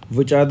mentioned.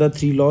 Which are the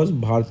 3 laws?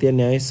 Bharatiya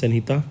Nyaya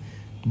Sanhita,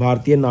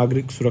 Bharatiya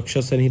Nagrik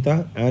Suraksha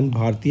Sanhita and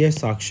Bharatiya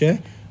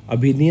Sakshya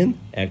Abhidhiyan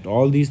Act.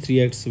 All these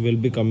three acts will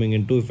be coming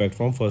into effect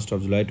from 1st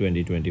of July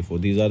 2024.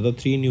 These are the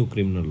three new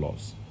criminal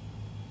laws.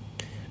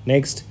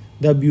 Next,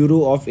 the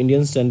Bureau of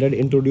Indian Standard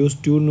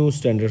introduced two new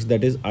standards,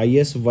 that is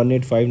IS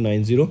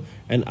 18590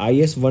 and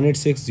IS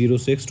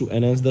 18606, to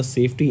enhance the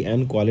safety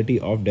and quality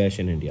of dash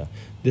in India.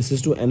 This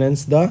is to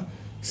enhance the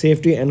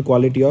safety and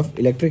quality of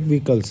electric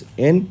vehicles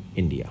in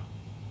India.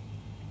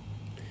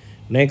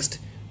 Next,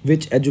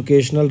 which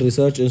educational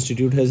research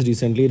institute has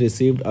recently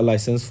received a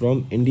license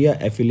from India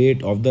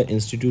affiliate of the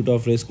Institute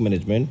of Risk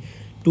Management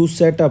to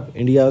set up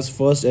India's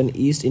first and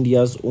East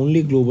India's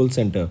only global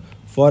center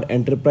for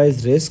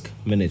enterprise risk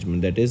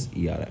management, that is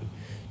ERM.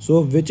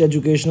 So which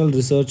educational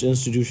research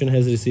institution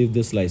has received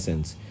this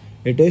license?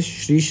 It is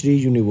Sri Sri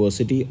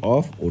University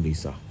of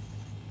Odisha.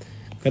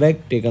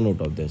 Correct? Take a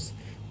note of this.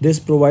 This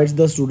provides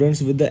the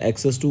students with the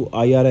access to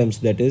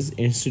IRMs, that is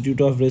Institute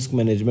of Risk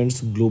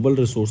Management's global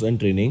resource and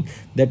training,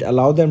 that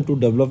allow them to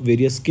develop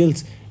various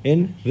skills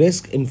in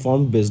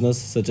risk-informed business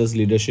such as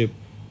leadership,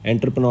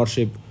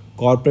 entrepreneurship,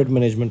 corporate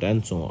management,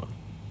 and so on.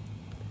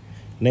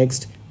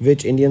 Next,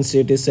 which Indian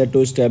state is set to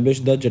establish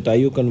the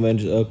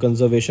Jatayu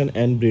Conservation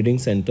and Breeding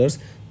Centers?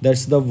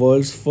 That's the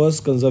world's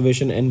first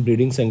conservation and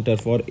breeding center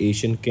for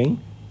Asian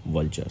king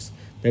vultures.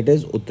 That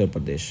is Uttar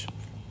Pradesh.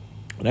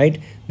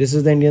 Right, this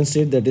is the Indian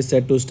state that is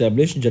set to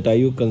establish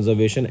Jatayu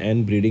Conservation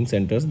and Breeding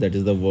Centers, that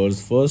is the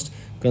world's first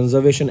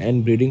conservation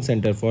and breeding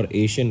center for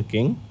Asian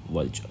king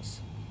vultures.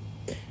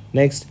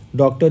 Next,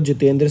 Dr.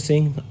 Jitendra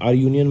Singh, our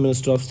Union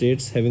Minister of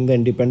States having the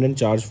independent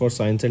charge for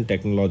science and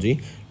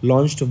technology,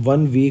 launched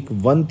 1 week,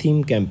 1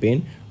 theme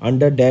campaign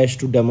under DASH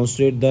to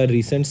demonstrate the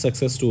recent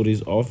success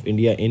stories of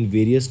India in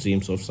various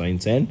streams of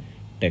science and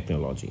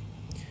technology.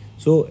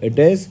 So it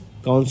is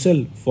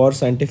Council for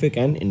Scientific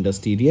and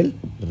Industrial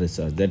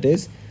Research, that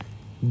is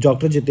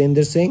Dr.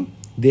 Jitendra Singh.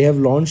 They have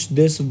launched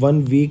this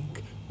 1 week,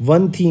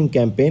 1 theme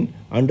campaign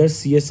under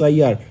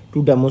CSIR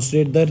to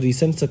demonstrate the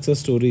recent success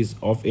stories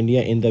of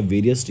India in the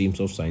various streams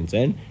of science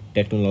and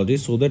technology,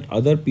 so that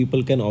other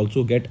people can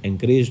also get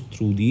encouraged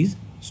through these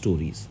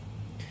stories.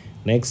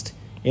 Next,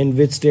 in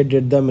which state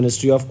did the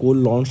Ministry of Coal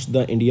launch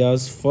the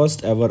India's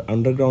first ever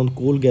underground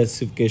coal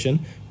gasification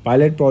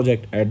pilot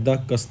project at the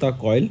Kasta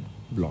Coal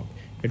block?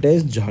 It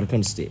is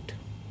Jharkhand state.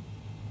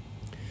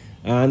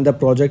 And the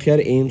project here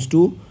aims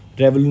to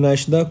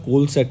revolutionize the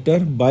coal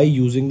sector by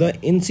using the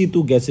in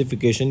situ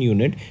gasification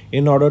unit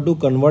in order to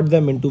convert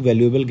them into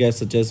valuable gas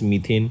such as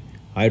methane,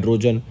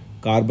 hydrogen,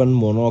 carbon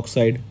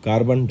monoxide,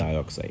 carbon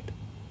dioxide.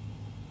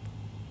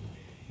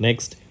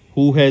 Next,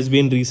 who has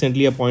been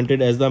recently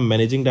appointed as the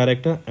Managing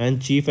Director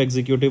and Chief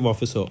Executive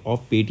Officer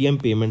of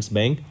Paytm Payments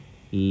Bank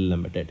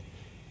Limited?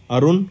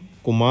 Arun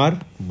Kumar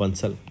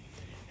Bansal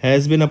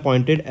has been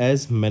appointed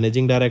as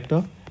Managing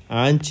Director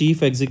and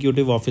Chief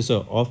Executive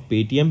Officer of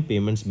Paytm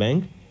Payments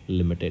Bank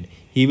Limited.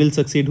 He will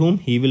succeed whom?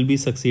 He will be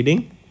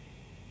succeeding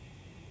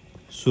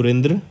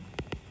Surendra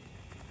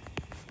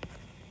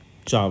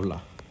Chawla.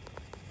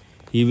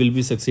 He will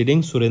be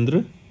succeeding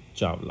Surendra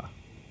Chawla.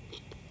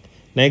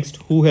 Next,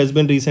 who has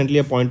been recently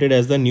appointed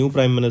as the new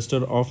Prime Minister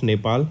of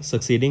Nepal,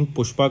 succeeding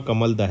Pushpa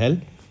Kamal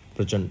Dahal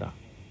Prachanda?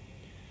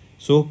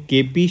 So,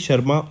 KP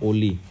Sharma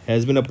Oli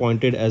has been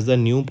appointed as the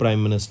new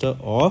Prime Minister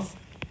of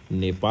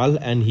Nepal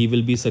and he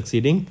will be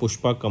succeeding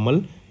Pushpa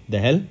Kamal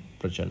Dahal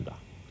Prachanda.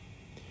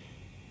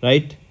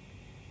 Right.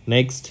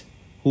 Next,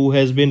 who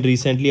has been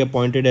recently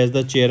appointed as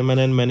the Chairman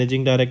and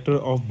Managing Director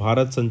of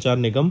Bharat Sanchar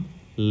Nigam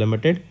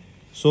Limited?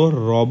 So,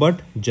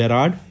 Robert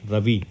Gerard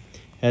Ravi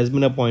has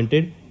been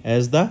appointed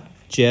as the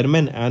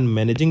Chairman and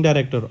Managing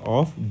Director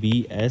of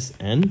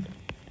BSNL.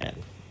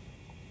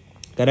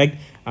 Correct.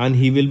 And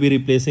he will be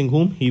replacing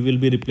whom? He will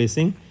be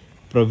replacing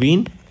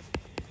Praveen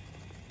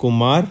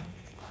Kumar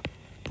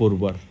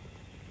Purwar.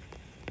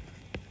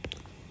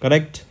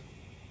 Correct.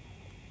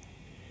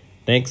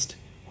 Next,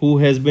 who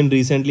has been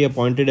recently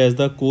appointed as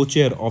the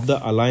co-chair of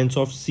the Alliance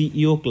of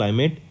CEO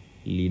Climate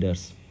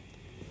Leaders?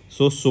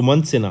 So,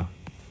 Sumant Sinha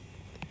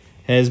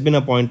has been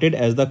appointed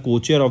as the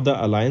co-chair of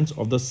the Alliance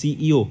of the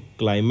CEO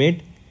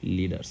Climate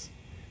Leaders.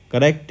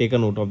 Correct. Take a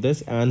note of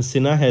this. And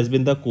Sinha has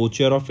been the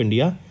co-chair of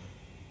India,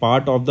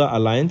 part of the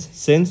alliance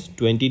since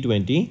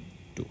 2022,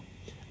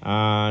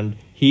 and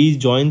he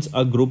joins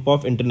a group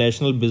of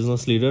international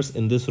business leaders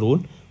in this role,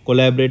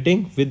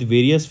 collaborating with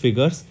various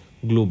figures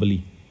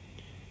globally.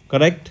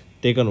 Correct.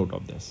 Take a note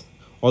of this.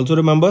 Also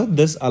remember,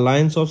 this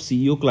alliance of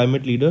CEO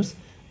climate leaders,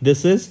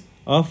 this is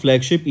a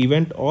flagship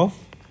event of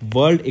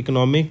World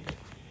Economic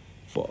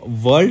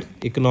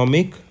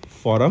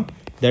Forum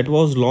that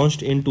was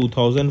launched in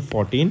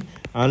 2014,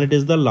 and it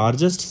is the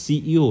largest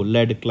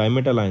CEO-led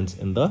climate alliance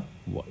in the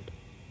world.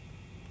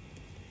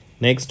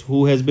 Next,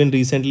 who has been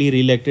recently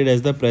re-elected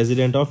as the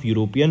President of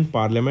European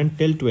Parliament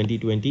till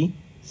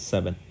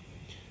 2027?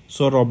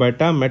 So,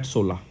 Roberta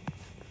Metsola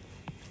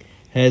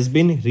has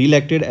been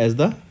re-elected as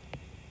the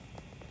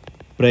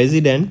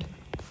President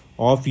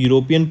of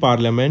European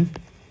Parliament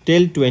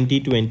till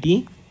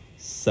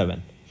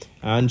 2027,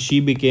 and she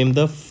became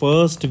the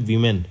first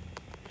woman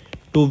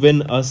to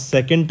win a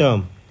second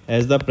term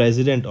as the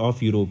President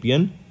of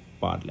European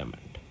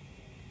Parliament.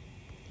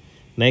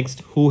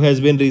 Next, who has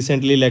been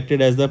recently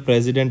elected as the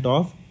president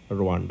of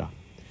Rwanda?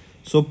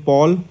 So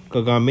Paul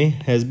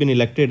Kagame has been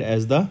elected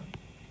as the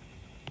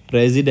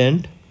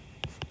president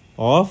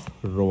of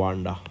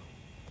Rwanda.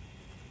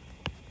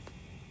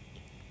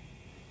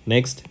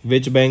 Next,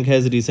 which bank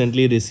has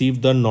recently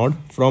received the nod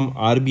from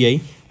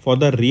RBI for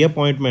the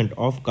reappointment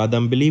of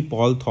Kadambili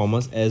Paul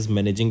Thomas as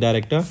managing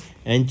director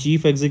and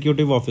chief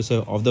executive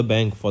officer of the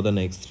bank for the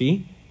next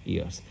 3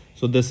 years?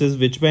 So this is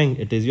which bank?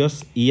 It is your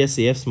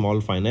ESAF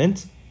Small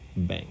Finance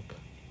Bank.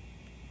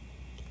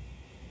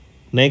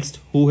 Next,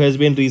 who has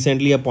been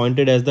recently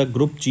appointed as the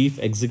Group Chief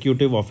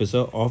Executive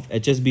Officer of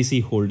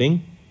HSBC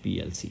Holding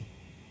PLC?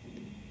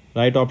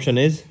 Right option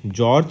is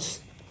George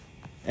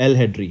L.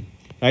 Hedry.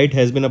 Right,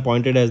 has been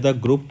appointed as the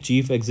Group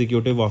Chief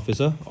Executive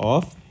Officer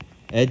of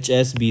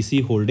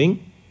HSBC Holding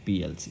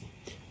PLC.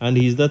 And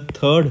he is the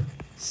third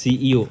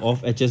CEO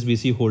of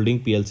HSBC Holding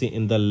PLC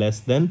in the less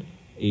than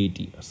 8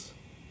 years.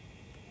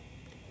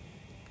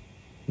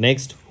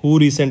 Next, who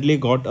recently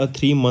got a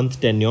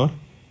 3-month tenure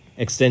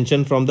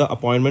extension from the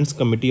Appointments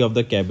Committee of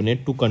the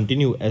Cabinet to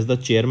continue as the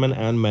Chairman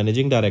and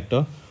Managing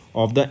Director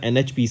of the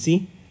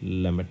NHPC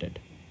Limited?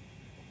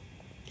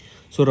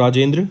 So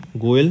Rajendra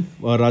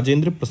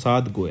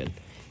Prasad Goyal,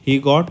 he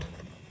got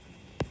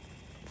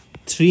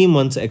 3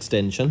 months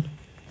extension,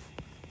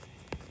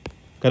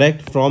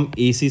 correct, from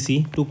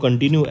ACC to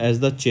continue as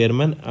the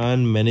Chairman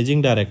and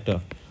Managing Director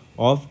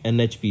of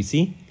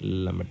NHPC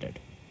Limited.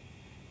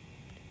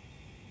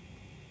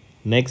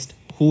 Next,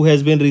 who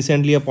has been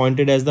recently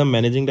appointed as the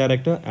Managing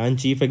Director and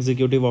Chief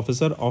Executive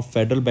Officer of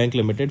Federal Bank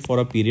Limited for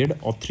a period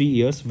of 3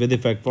 years with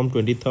effect from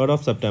 23rd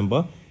of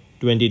September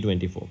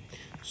 2024.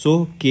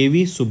 So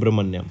KV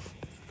Subramaniam,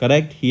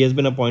 correct, he has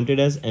been appointed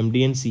as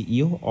MD and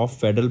CEO of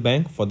Federal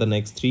Bank for the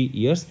next 3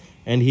 years,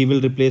 and he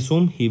will replace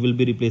whom? He will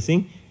be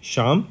replacing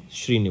Shyam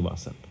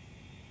Srinivasan.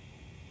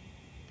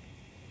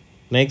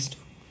 Next,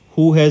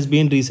 who has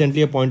been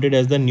recently appointed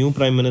as the new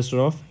Prime Minister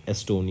of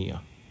Estonia?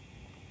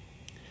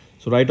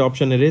 So right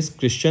option here is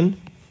Christian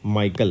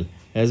Michael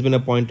has been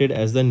appointed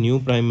as the new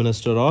Prime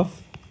Minister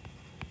of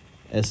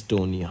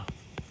Estonia.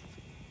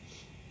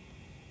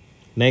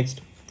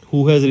 Next,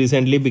 who has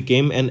recently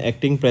become an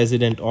acting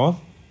president of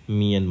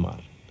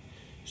Myanmar?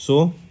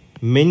 So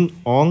Min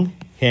Aung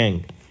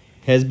Hlaing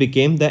has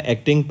become the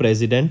acting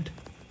president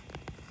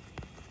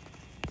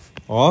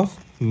of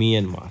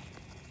Myanmar.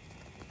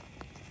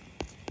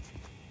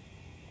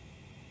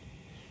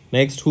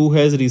 Next, who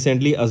has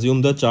recently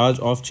assumed the charge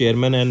of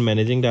Chairman and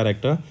Managing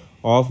Director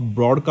of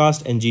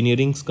Broadcast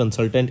Engineering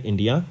Consultant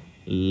India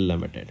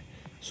Limited?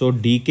 So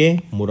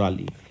DK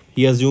Murali,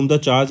 he assumed the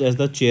charge as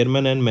the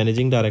Chairman and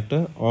Managing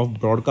Director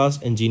of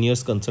Broadcast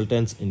Engineers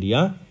Consultants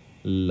India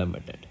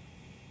Limited.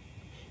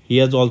 He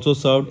has also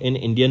served in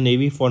Indian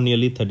Navy for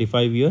nearly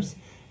 35 years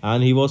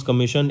and he was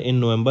commissioned in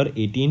November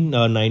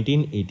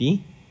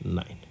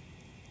 1989.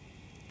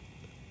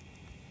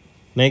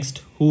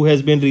 Next, who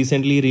has been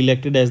recently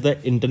re-elected as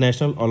the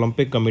International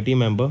Olympic Committee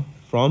member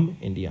from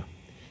India?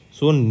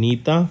 So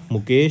Neeta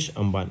Mukesh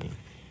Ambani,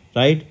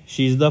 right?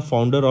 She is the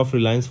founder of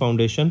Reliance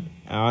Foundation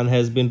and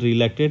has been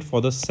re-elected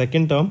for the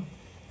 2nd term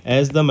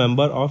as the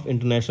member of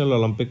International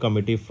Olympic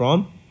Committee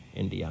from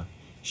India.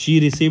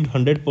 She received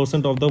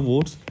 100% of the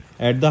votes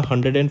at the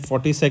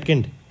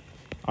 142nd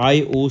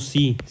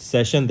IOC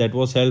session that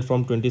was held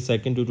from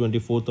 22nd to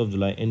 24th of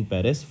July in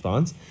Paris,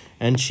 France,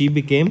 and she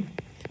became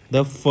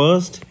the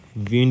first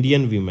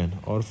Indian woman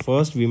or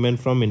first woman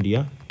from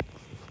India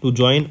to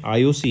join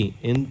IOC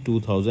in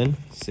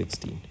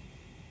 2016.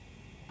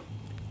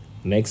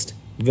 Next,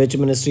 which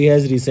ministry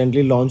has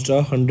recently launched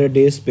a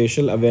 100-day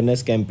special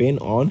awareness campaign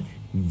on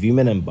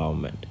women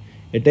empowerment?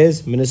 It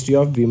is Ministry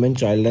of Women,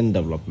 Child and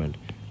Development,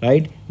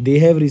 right? They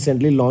have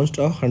recently launched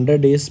a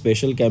 100-day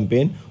special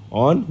campaign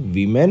on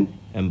women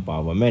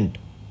empowerment.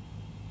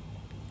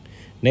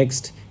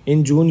 Next,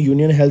 in June,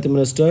 Union Health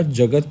Minister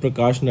Jagat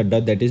Prakash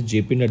Nadda, that is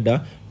JP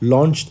Nadda,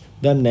 launched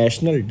the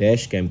National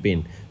Dash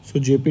campaign. So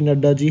JP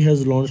Nadda ji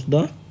has launched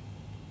the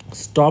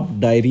Stop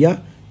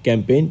Diarrhea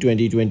campaign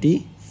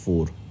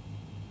 2024.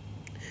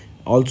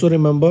 Also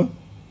remember,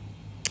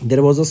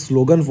 there was a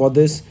slogan for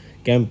this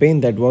campaign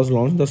that was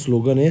launched. The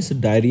slogan is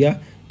diarrhoea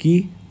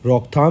की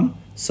रोकथाम,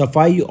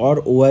 सफाई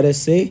और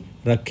ORS से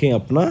रखें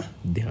अपना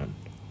ध्यान.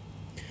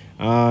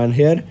 And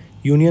here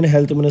Union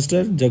Health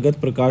Minister Jagat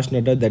Prakash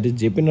Nadda, that is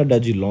JP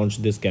Nadda ji,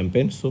 launched this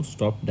campaign. So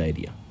stop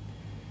diarrhea.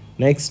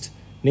 Next,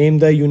 name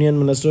the Union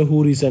Minister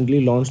who recently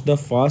launched the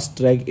Fast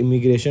Track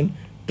Immigration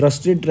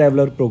Trusted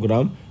Traveller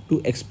Program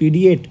to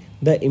expedite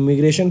the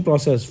immigration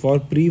process for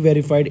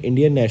pre-verified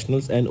Indian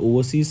nationals and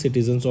overseas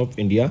citizens of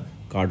India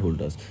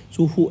cardholders.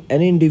 So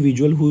any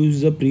individual who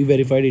is a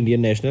pre-verified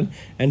Indian national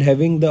and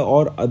having the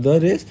or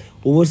other is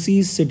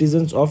overseas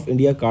citizens of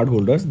India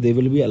cardholders, they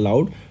will be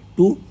allowed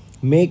to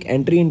make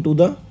entry into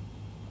the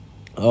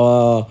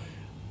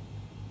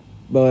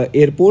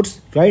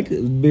airports, right?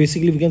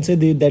 Basically we can say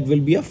that will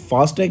be a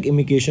fast track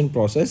immigration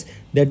process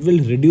that will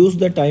reduce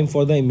the time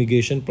for the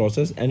immigration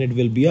process, and it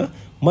will be a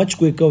much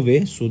quicker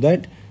way so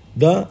that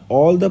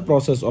all the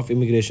process of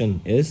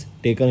immigration is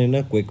taken in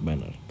a quick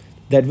manner.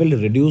 that will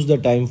reduce the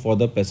time for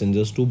the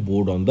passengers to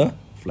board on the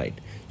flight.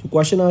 So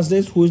question asked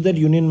is, who is that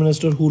union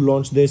minister who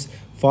launched this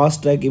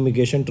fast track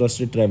immigration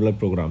trusted traveler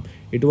program?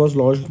 It was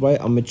launched by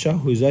Amit Shah,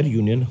 who is our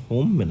union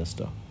home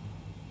minister.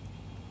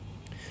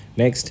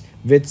 Next,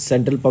 which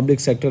central public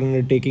sector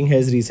undertaking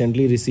has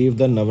recently received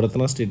the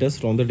Navratna status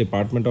from the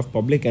Department of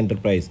Public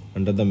Enterprise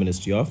under the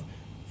Ministry of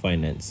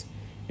Finance?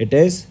 It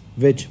is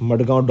which?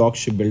 Madgaon Dock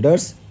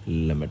Shipbuilders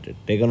Limited.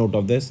 Take a note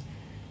of this.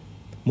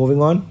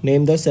 Moving on,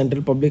 name the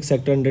central public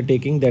sector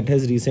undertaking that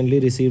has recently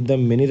received the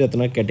Mini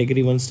Ratna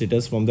Category 1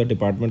 status from the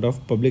Department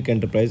of Public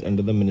Enterprise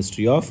under the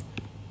Ministry of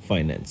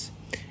Finance.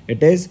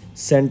 It is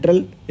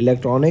Central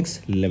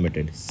Electronics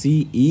Limited,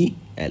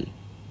 CEL.